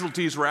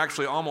casualties were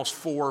actually almost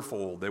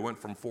fourfold. They went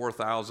from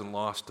 4,000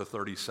 lost to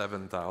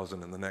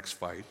 37,000 in the next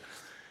fight.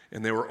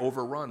 And they were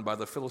overrun by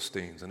the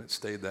Philistines, and it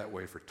stayed that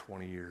way for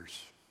 20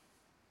 years.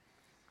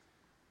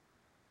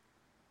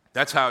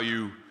 That's how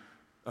you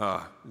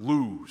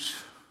lose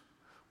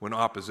when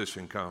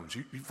opposition comes.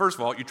 First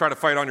of all, you try to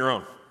fight on your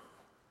own.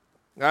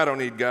 I don't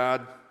need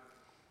God.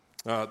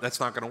 That's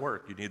not going to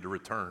work. You need to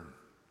return.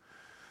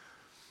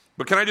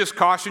 But can I just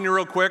caution you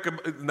real quick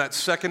in that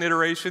second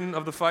iteration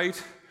of the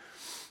fight?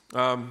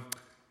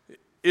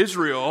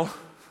 Israel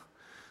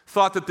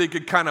thought that they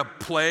could kind of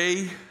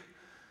play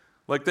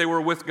like they were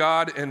with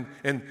God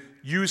and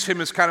use him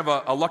as kind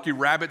of a lucky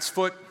rabbit's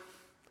foot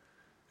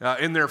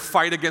in their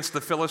fight against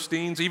the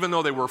Philistines, even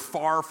though they were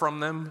far from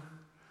them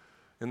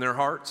in their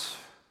hearts.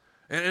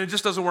 And it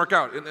just doesn't work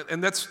out.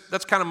 And that's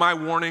kind of my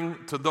warning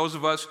to those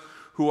of us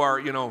who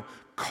are,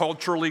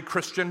 culturally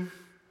Christian,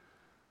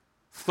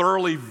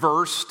 thoroughly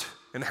versed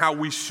in how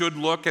we should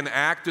look and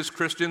act as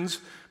Christians,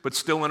 but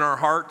still in our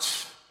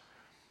hearts,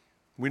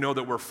 we know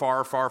that we're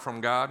far, far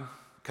from God.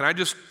 Can I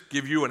just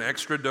give you an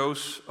extra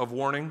dose of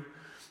warning?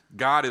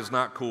 God is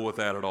not cool with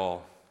that at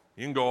all.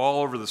 You can go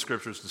all over the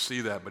scriptures to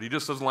see that, but he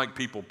just doesn't like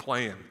people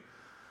playing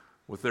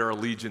with their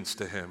allegiance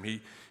to him.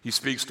 He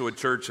speaks to a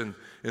church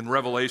in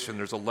Revelation.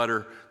 There's a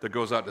letter that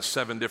goes out to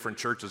 7 different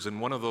churches. In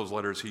one of those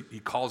letters, he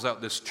calls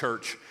out this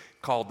church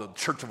called the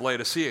Church of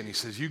Laodicea, and he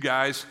says, you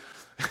guys,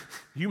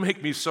 you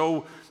make me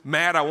so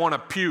mad I want to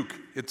puke.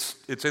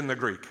 It's in the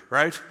Greek,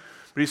 right?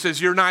 But he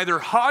says, you're neither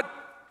hot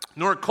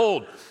nor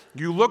cold.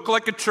 You look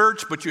like a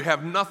church, but you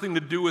have nothing to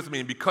do with me.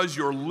 And because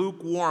you're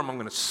lukewarm, I'm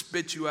going to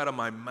spit you out of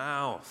my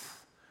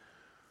mouth.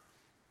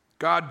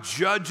 God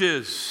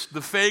judges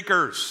the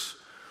fakers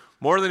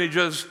more than he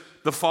judges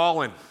the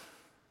fallen.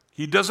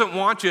 He doesn't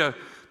want you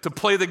to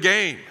play the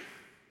game.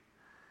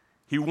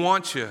 He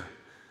wants you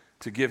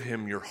to give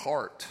him your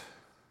heart.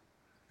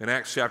 In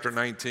Acts chapter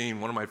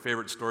 19, one of my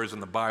favorite stories in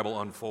the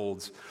Bible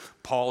unfolds.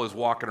 Paul is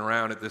walking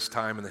around at this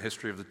time in the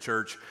history of the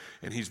church,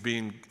 and he's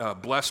being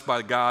blessed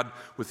by God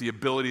with the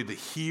ability to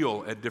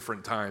heal at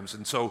different times.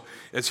 And so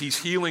as he's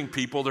healing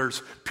people,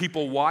 there's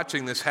people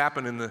watching this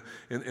happen in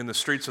the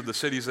streets of the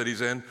cities that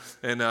he's in.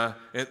 And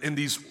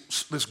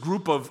this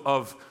group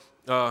of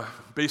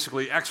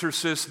basically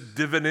exorcists,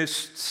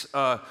 divinists,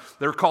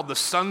 they're called the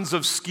Sons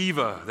of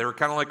Sceva. They were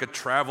kind of like a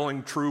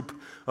traveling troupe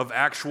of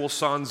actual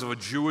sons of a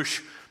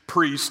Jewish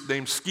priest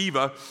named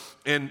Sceva,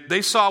 and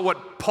they saw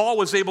what Paul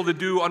was able to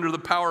do under the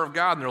power of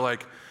God, and they're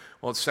like,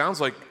 well, it sounds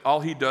like all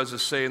he does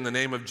is say in the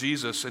name of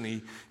Jesus, and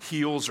he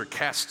heals or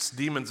casts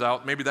demons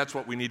out. Maybe that's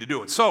what we need to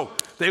do. And so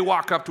they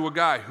walk up to a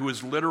guy who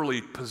is literally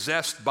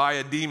possessed by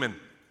a demon,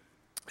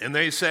 and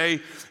they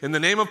say, in the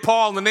name of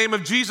Paul, in the name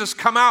of Jesus,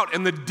 come out.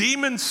 And the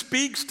demon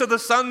speaks to the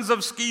sons of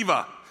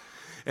Sceva,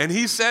 and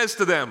he says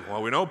to them,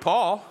 well, we know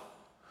Paul.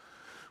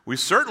 We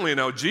certainly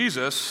know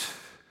Jesus.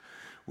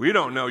 We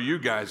don't know you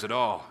guys at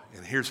all.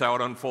 And here's how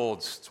it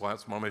unfolds. That's why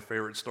it's one of my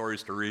favorite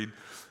stories to read.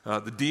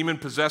 The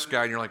demon-possessed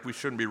guy, and you're like, we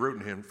shouldn't be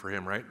rooting for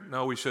him, right?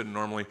 No, we shouldn't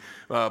normally.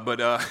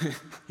 But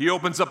he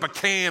opens up a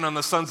can on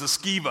the sons of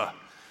Sceva,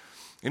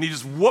 and he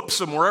just whoops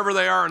them wherever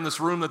they are in this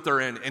room that they're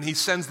in, and he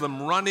sends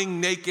them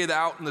running naked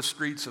out in the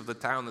streets of the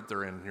town that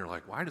they're in. And you're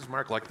like, why does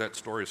Mark like that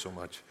story so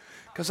much?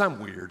 Because I'm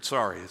weird.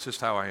 Sorry. It's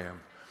just how I am.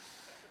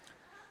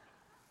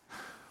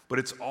 But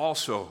it's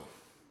also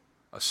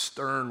a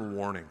stern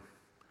warning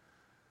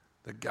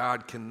that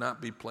God cannot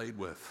be played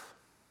with.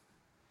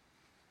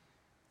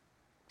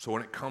 So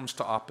when it comes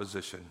to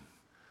opposition,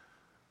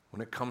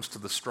 when it comes to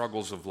the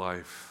struggles of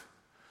life,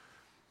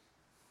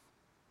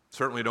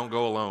 certainly don't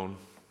go alone.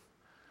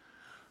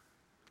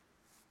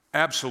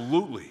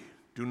 Absolutely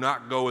do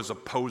not go as a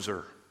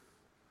poser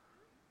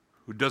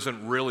who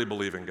doesn't really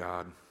believe in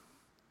God,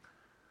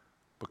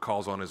 but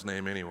calls on his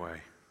name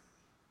anyway.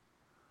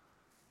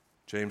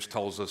 James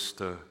tells us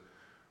when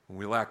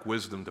we lack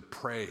wisdom, to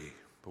pray.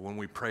 But when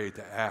we pray,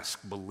 to ask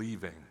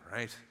believing,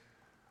 right?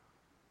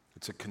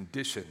 It's a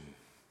condition,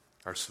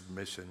 our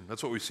submission.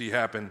 That's what we see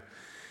happen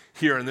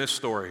here in this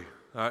story.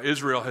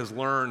 Israel has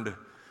learned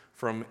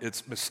from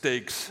its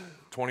mistakes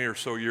 20 or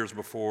so years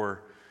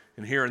before.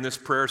 And here in this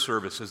prayer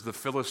service, as the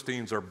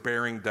Philistines are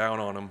bearing down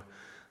on them,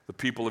 the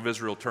people of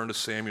Israel turn to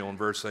Samuel in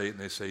verse 8 and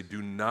they say,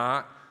 do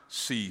not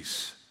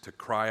cease to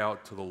cry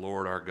out to the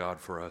Lord our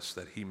God for us,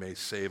 that he may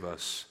save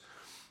us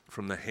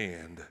from the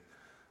hand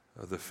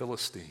of the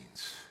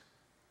Philistines.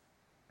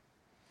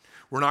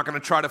 We're not going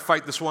to try to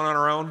fight this one on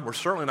our own. We're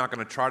certainly not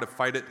going to try to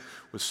fight it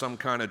with some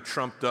kind of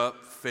trumped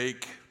up,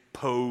 fake,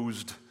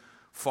 posed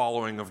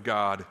following of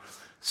God.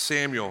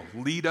 Samuel,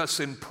 lead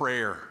us in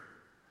prayer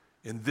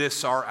in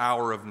this our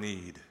hour of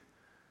need,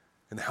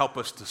 and help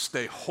us to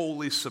stay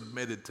wholly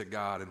submitted to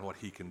God and what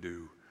he can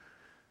do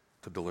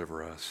to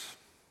deliver us.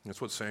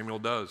 That's what Samuel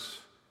does.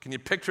 Can you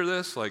picture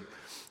this? Like,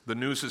 the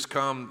news has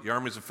come, the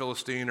armies of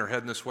Philistine are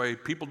heading this way.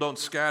 People don't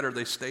scatter,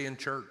 they stay in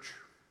church.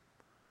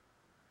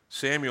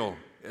 Samuel,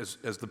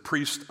 as the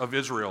priest of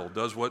Israel,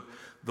 does what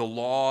the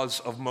laws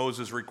of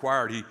Moses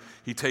required.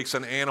 He takes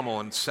an animal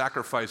and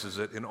sacrifices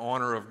it in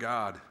honor of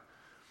God.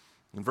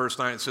 In verse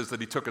 9 it says that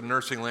he took a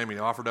nursing lamb and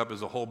he offered up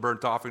as a whole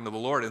burnt offering to the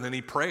Lord, and then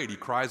he prayed. He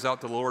cries out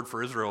to the Lord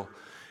for Israel,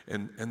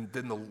 and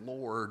then the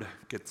Lord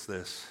gets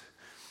this.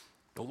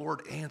 The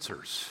Lord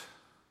answers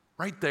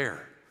right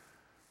there.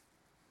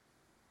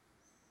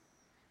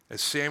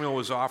 As Samuel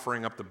was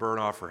offering up the burnt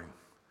offering,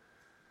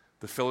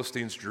 the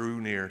Philistines drew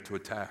near to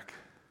attack.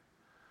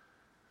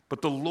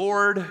 But the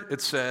Lord,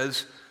 it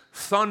says,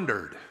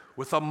 thundered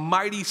with a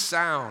mighty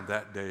sound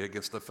that day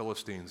against the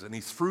Philistines, and he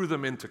threw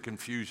them into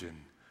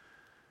confusion.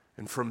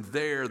 And from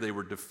there they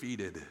were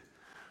defeated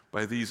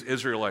by these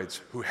Israelites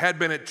who had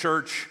been at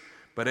church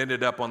but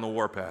ended up on the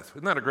warpath.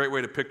 Isn't that a great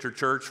way to picture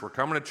church? We're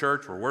coming to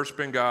church, we're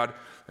worshiping God,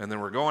 and then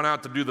we're going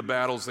out to do the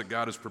battles that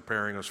God is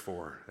preparing us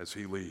for as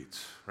he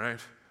leads, right?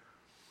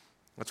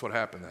 That's what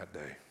happened that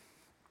day.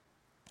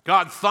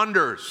 God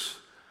thunders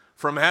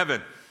from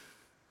heaven.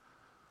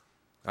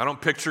 I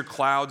don't picture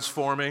clouds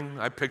forming.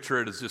 I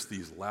picture it as just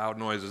these loud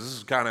noises. This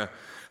is kind of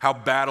how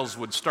battles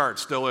would start,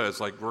 still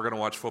is. Like, we're going to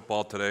watch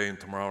football today and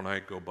tomorrow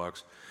night, go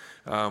Bucks.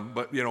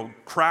 But,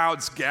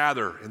 crowds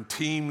gather and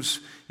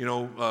teams,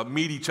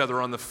 meet each other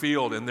on the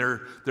field, and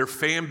their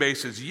fan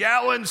bases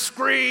yell and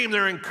scream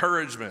their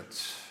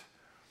encouragement.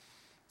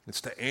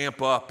 It's to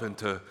amp up and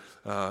to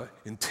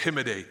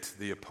intimidate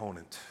the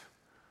opponent.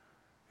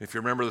 If you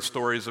remember the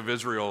stories of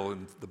Israel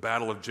in the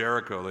Battle of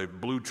Jericho, they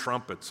blew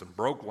trumpets and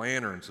broke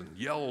lanterns and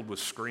yelled with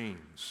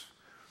screams.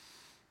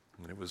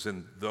 And it was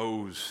in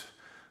those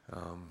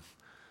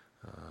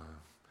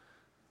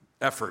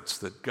efforts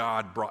that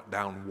God brought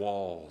down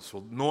walls.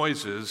 Well,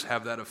 noises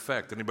have that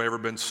effect. Anybody ever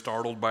been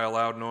startled by a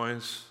loud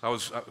noise?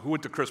 Who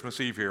went to Christmas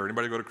Eve here?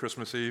 Anybody go to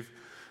Christmas Eve?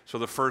 So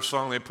the first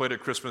song they played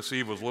at Christmas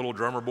Eve was Little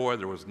Drummer Boy.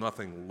 There was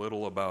nothing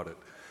little about it.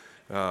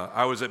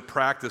 I was at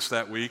practice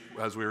that week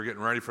as we were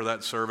getting ready for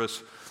that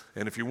service.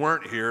 And if you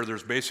weren't here,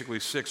 there's basically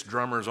 6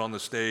 drummers on the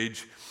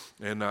stage.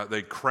 And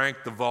they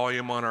cranked the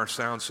volume on our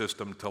sound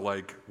system to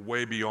like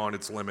way beyond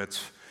its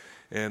limits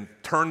and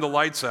turned the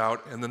lights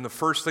out. And then the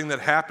first thing that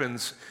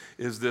happens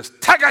is this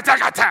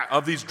ta-ga-ta-ga-ta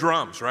of these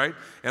drums, right?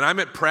 And I'm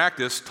at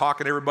practice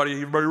talking to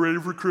everybody ready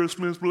for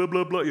Christmas, blah,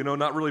 blah, blah,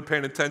 not really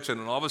paying attention.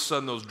 And all of a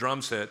sudden those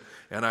drums hit,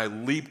 and I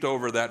leaped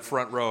over that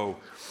front row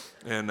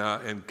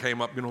and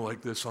came up,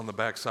 like this on the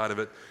back side of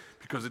it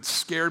because it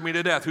scared me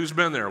to death. Who's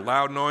been there?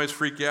 Loud noise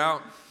freak you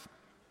out?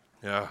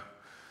 Yeah.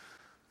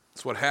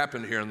 That's what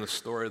happened here in the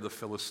story of the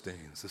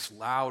Philistines. This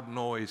loud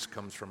noise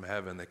comes from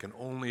heaven. They can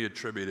only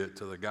attribute it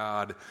to the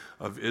God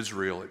of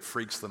Israel. It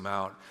freaks them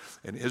out.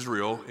 And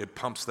Israel, it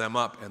pumps them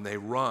up, and they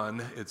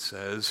run, it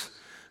says,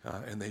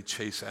 and they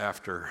chase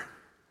after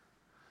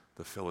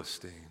the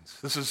Philistines.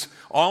 This is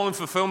all in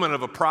fulfillment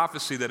of a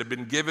prophecy that had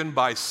been given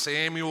by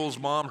Samuel's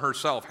mom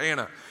herself,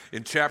 Hannah,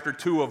 in chapter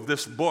 2 of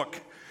this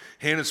book.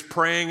 Hannah's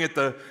praying at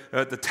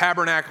the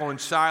tabernacle in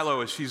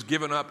Shiloh as she's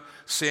given up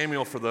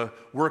Samuel for the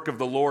work of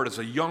the Lord as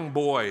a young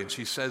boy. And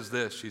she says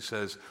this, she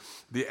says,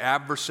 "The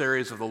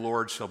adversaries of the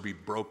Lord shall be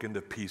broken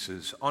to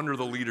pieces under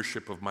the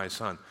leadership of my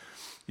son."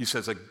 He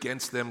says,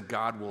 "Against them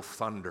God will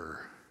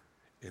thunder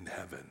in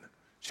heaven."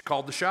 She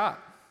called the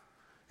shot,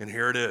 and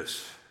here it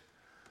is.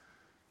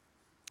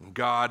 And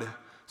God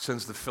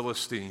sends the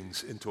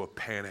Philistines into a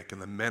panic. And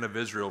the men of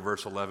Israel,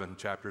 verse 11,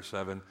 chapter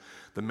 7,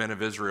 the men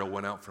of Israel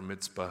went out from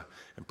Mizpah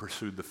and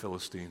pursued the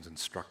Philistines and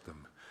struck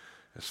them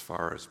as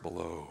far as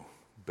below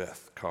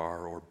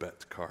Beth-kar or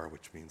Bet-kar,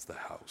 which means the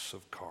house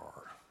of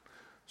Kar.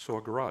 So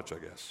a garage, I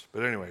guess.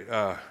 But anyway,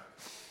 I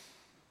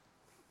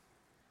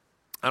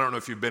don't know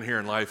if you've been here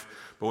in life,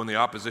 but when the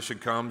opposition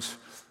comes,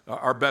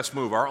 our best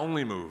move, our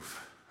only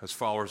move as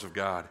followers of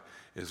God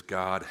is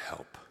God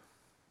help.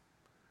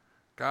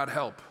 God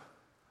help.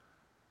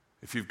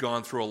 If you've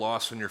gone through a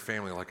loss in your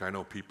family like I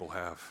know people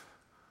have,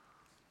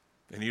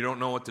 and you don't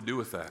know what to do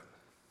with that,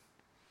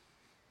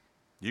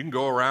 you can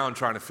go around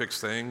trying to fix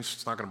things.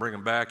 It's not going to bring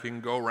them back. You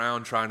can go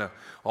around trying to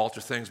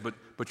alter things,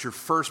 but your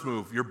first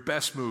move, your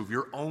best move,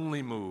 your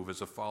only move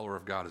as a follower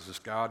of God is this: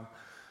 God,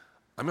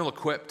 I'm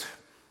ill-equipped.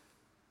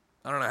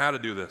 I don't know how to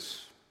do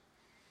this.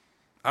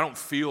 I don't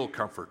feel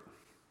comfort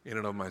in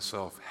and of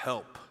myself.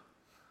 Help.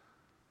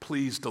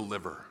 Please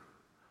deliver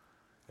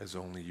as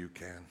only you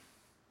can.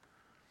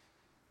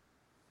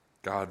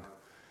 God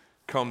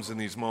comes in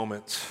these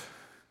moments,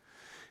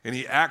 and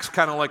he acts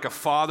kind of like a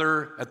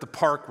father at the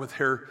park with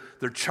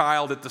their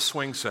child at the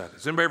swing set.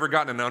 Has anybody ever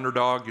gotten an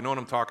underdog? You know what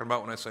I'm talking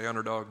about when I say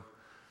underdog?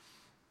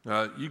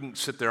 You can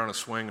sit there on a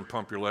swing and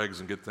pump your legs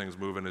and get things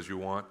moving as you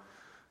want.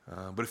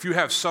 But if you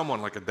have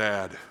someone like a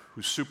dad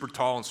who's super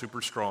tall and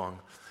super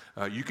strong,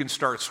 you can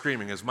start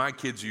screaming, as my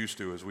kids used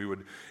to, as we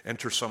would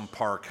enter some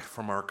park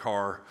from our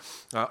car,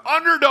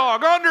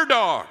 "Underdog,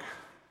 underdog!"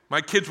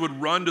 My kids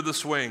would run to the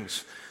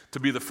swings to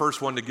be the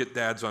first one to get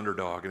dad's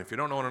underdog. And if you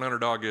don't know what an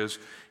underdog is,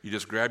 you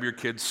just grab your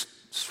kid's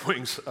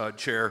swings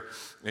chair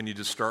and you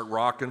just start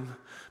rocking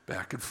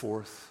back and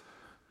forth.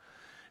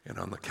 And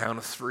on the count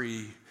of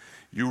 3,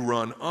 you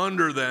run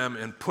under them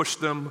and push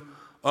them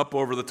up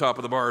over the top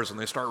of the bars, and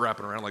they start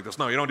wrapping around like this.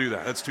 No, you don't do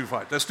that. That's too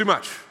far. That's too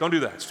much. Don't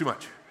do that. It's too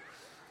much.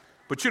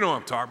 But you know what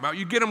I'm talking about.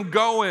 You get them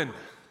going.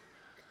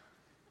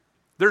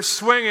 They're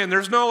swinging.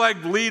 There's no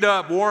lead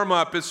up, warm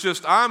up. It's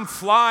just I'm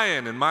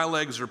flying and my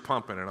legs are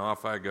pumping and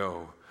off I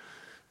go.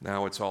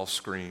 Now it's all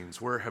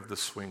screens. Where have the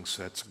swing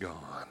sets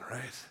gone,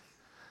 right?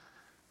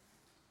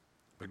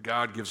 But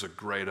God gives a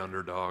great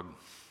underdog.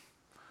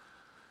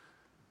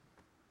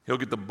 He'll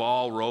get the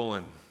ball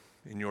rolling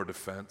in your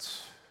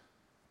defense.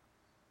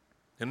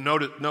 And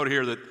note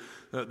here that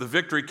the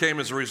victory came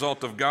as a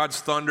result of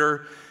God's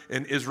thunder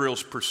and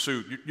Israel's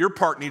pursuit. Your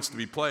part needs to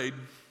be played,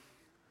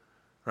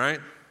 right?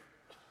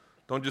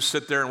 Don't just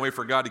sit there and wait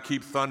for God to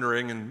keep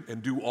thundering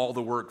and do all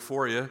the work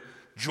for you.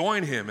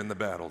 Join him in the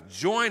battle.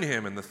 Join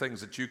him in the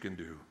things that you can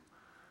do.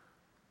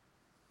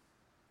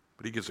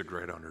 But he gives a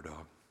great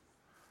underdog.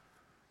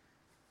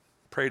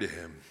 Pray to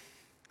him.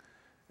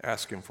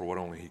 Ask him for what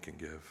only he can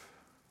give.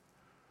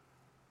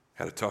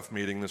 Had a tough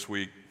meeting this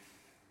week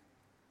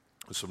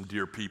with some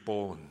dear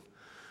people and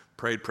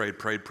prayed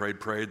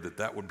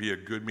that would be a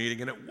good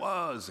meeting, and it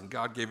was. And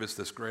God gave us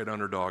this great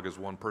underdog as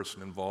one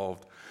person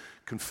involved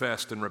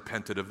confessed and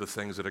repented of the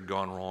things that had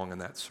gone wrong in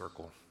that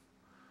circle.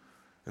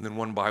 And then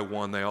one by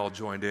one, they all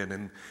joined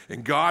in.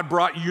 And God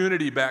brought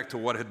unity back to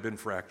what had been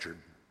fractured.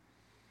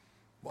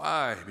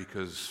 Why?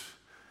 Because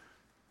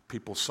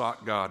people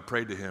sought God,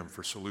 prayed to him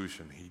for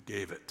solution. He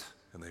gave it.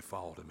 and they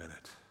followed him in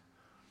it.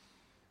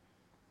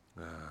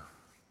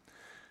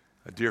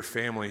 A dear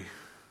family,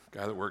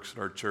 guy that works at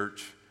our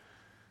church,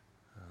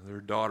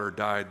 their daughter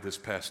died this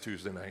past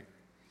Tuesday night.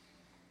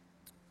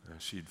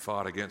 She'd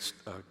fought against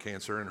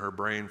cancer in her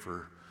brain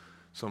for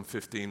some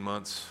 15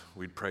 months.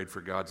 We'd prayed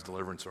for God's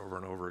deliverance over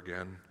and over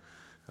again.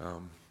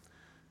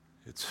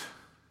 It's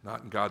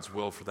not in God's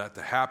will for that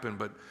to happen,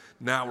 but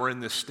now we're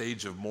in this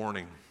stage of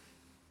mourning.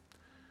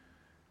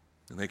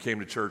 And they came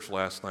to church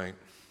last night.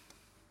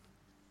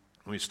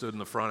 We stood in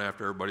the front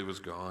after everybody was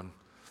gone.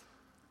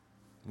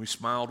 We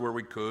smiled where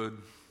we could.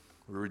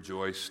 We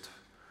rejoiced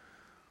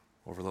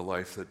over the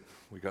life that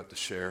we got to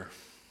share.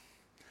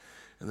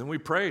 And then we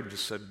prayed,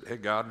 just said, hey,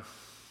 God,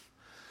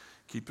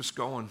 keep us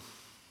going.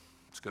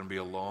 It's going to be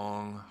a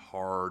long,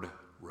 hard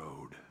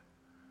road.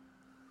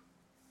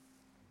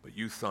 But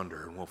you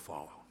thunder and we'll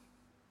follow.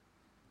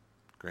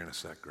 Grant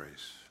us that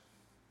grace.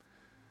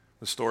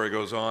 The story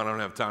goes on. I don't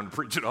have time to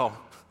preach it all.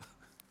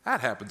 That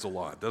happens a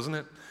lot, doesn't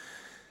it?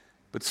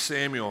 But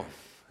Samuel,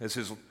 as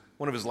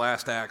one of his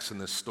last acts in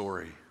this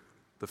story,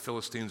 the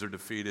Philistines are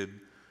defeated.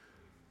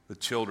 The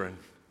children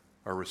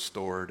are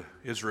restored.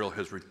 Israel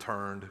has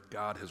returned.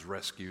 God has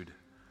rescued.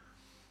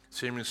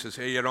 Samuel says,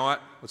 hey, you know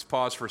what? Let's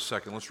pause for a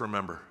second. Let's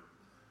remember.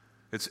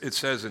 It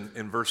says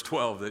in verse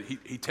 12 that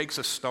he takes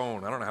a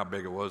stone. I don't know how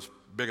big it was,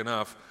 big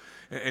enough,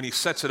 and he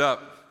sets it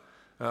up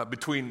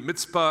between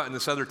Mizpah and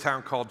this other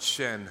town called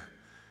Shen,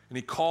 and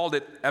he called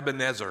it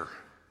Ebenezer.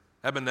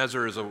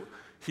 Ebenezer is a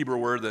Hebrew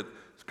word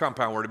it's a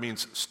compound word. It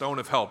means stone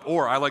of help,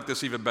 or I like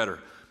this even better,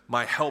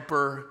 my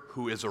helper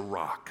who is a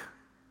rock.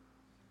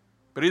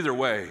 But either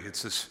way,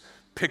 it's this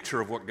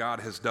picture of what God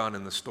has done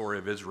in the story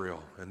of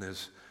Israel and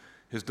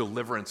his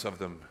deliverance of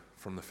them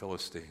from the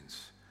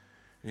Philistines.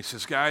 And he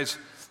says, guys,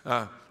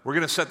 we're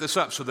going to set this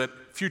up so that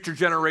future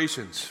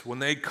generations, when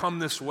they come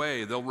this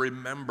way, they'll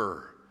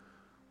remember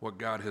what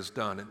God has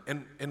done.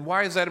 And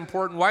why is that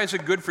important? Why is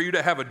it good for you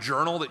to have a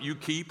journal that you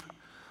keep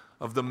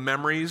of the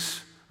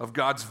memories of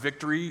God's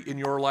victory in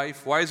your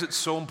life? Why is it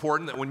so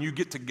important that when you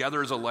get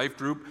together as a life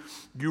group,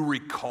 you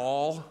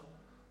recall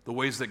the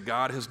ways that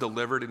God has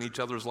delivered in each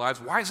other's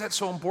lives? Why is that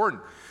so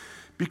important?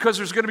 Because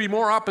there's going to be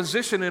more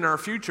opposition in our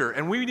future,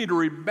 and we need to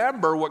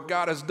remember what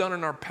God has done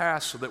in our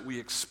past so that we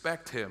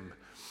expect him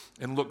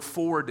and look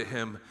forward to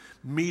him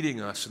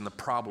meeting us in the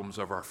problems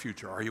of our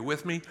future. Are you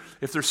with me?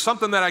 If there's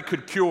something that I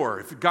could cure,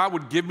 if God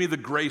would give me the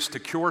grace to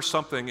cure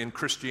something in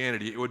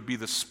Christianity, it would be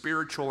the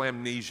spiritual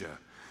amnesia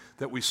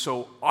that we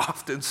so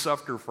often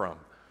suffer from.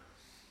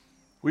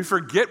 We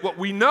forget what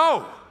we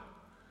know.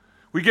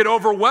 We get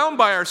overwhelmed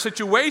by our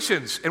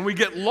situations, and we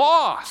get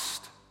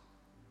lost.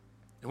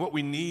 And what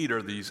we need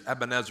are these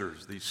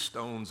Ebenezers, these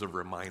stones of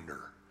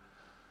reminder,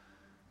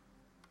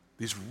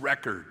 these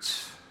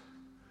records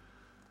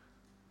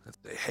that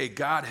say, hey,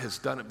 God has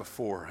done it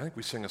before. I think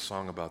we sing a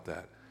song about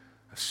that.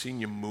 I've seen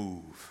you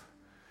move.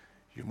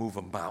 You move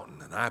a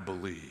mountain, and I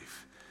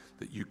believe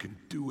that you can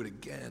do it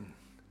again.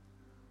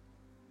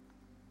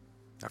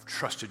 I've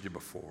trusted you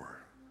before.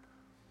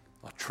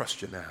 I'll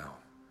trust you now,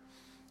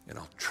 and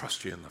I'll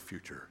trust you in the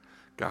future.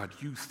 God,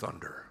 you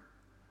thunder,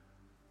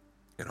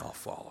 and I'll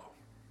follow.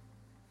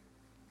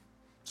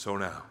 So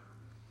now,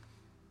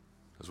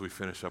 as we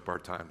finish up our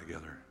time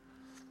together,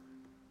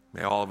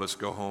 may all of us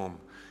go home.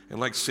 And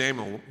like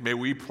Samuel, may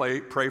we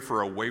pray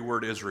for a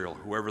wayward Israel,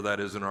 whoever that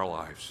is in our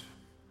lives.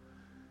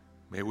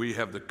 May we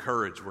have the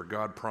courage where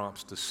God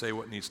prompts to say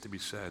what needs to be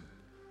said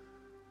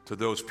to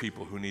those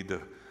people who need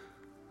to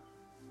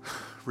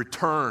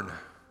return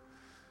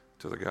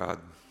to the God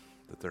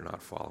that they're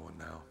not following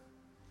now.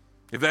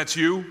 If that's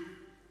you,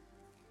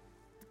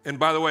 and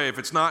by the way, if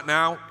it's not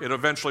now, it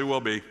eventually will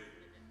be.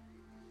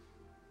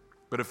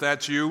 But if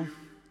that's you,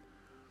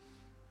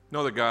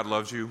 know that God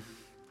loves you,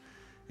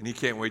 and he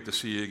can't wait to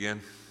see you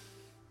again.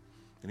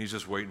 And he's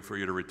just waiting for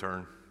you to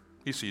return.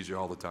 He sees you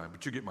all the time,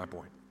 but you get my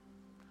point.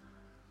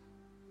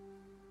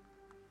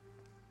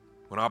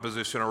 When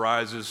opposition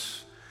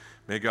arises,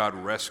 may God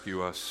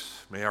rescue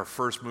us. May our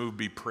first move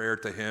be prayer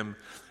to him,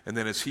 and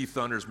then as he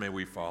thunders, may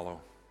we follow.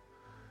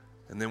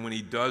 And then when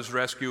he does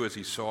rescue, as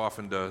he so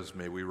often does,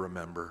 may we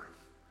remember,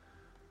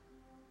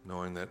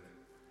 knowing that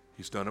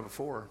he's done it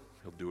before,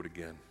 he'll do it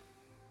again.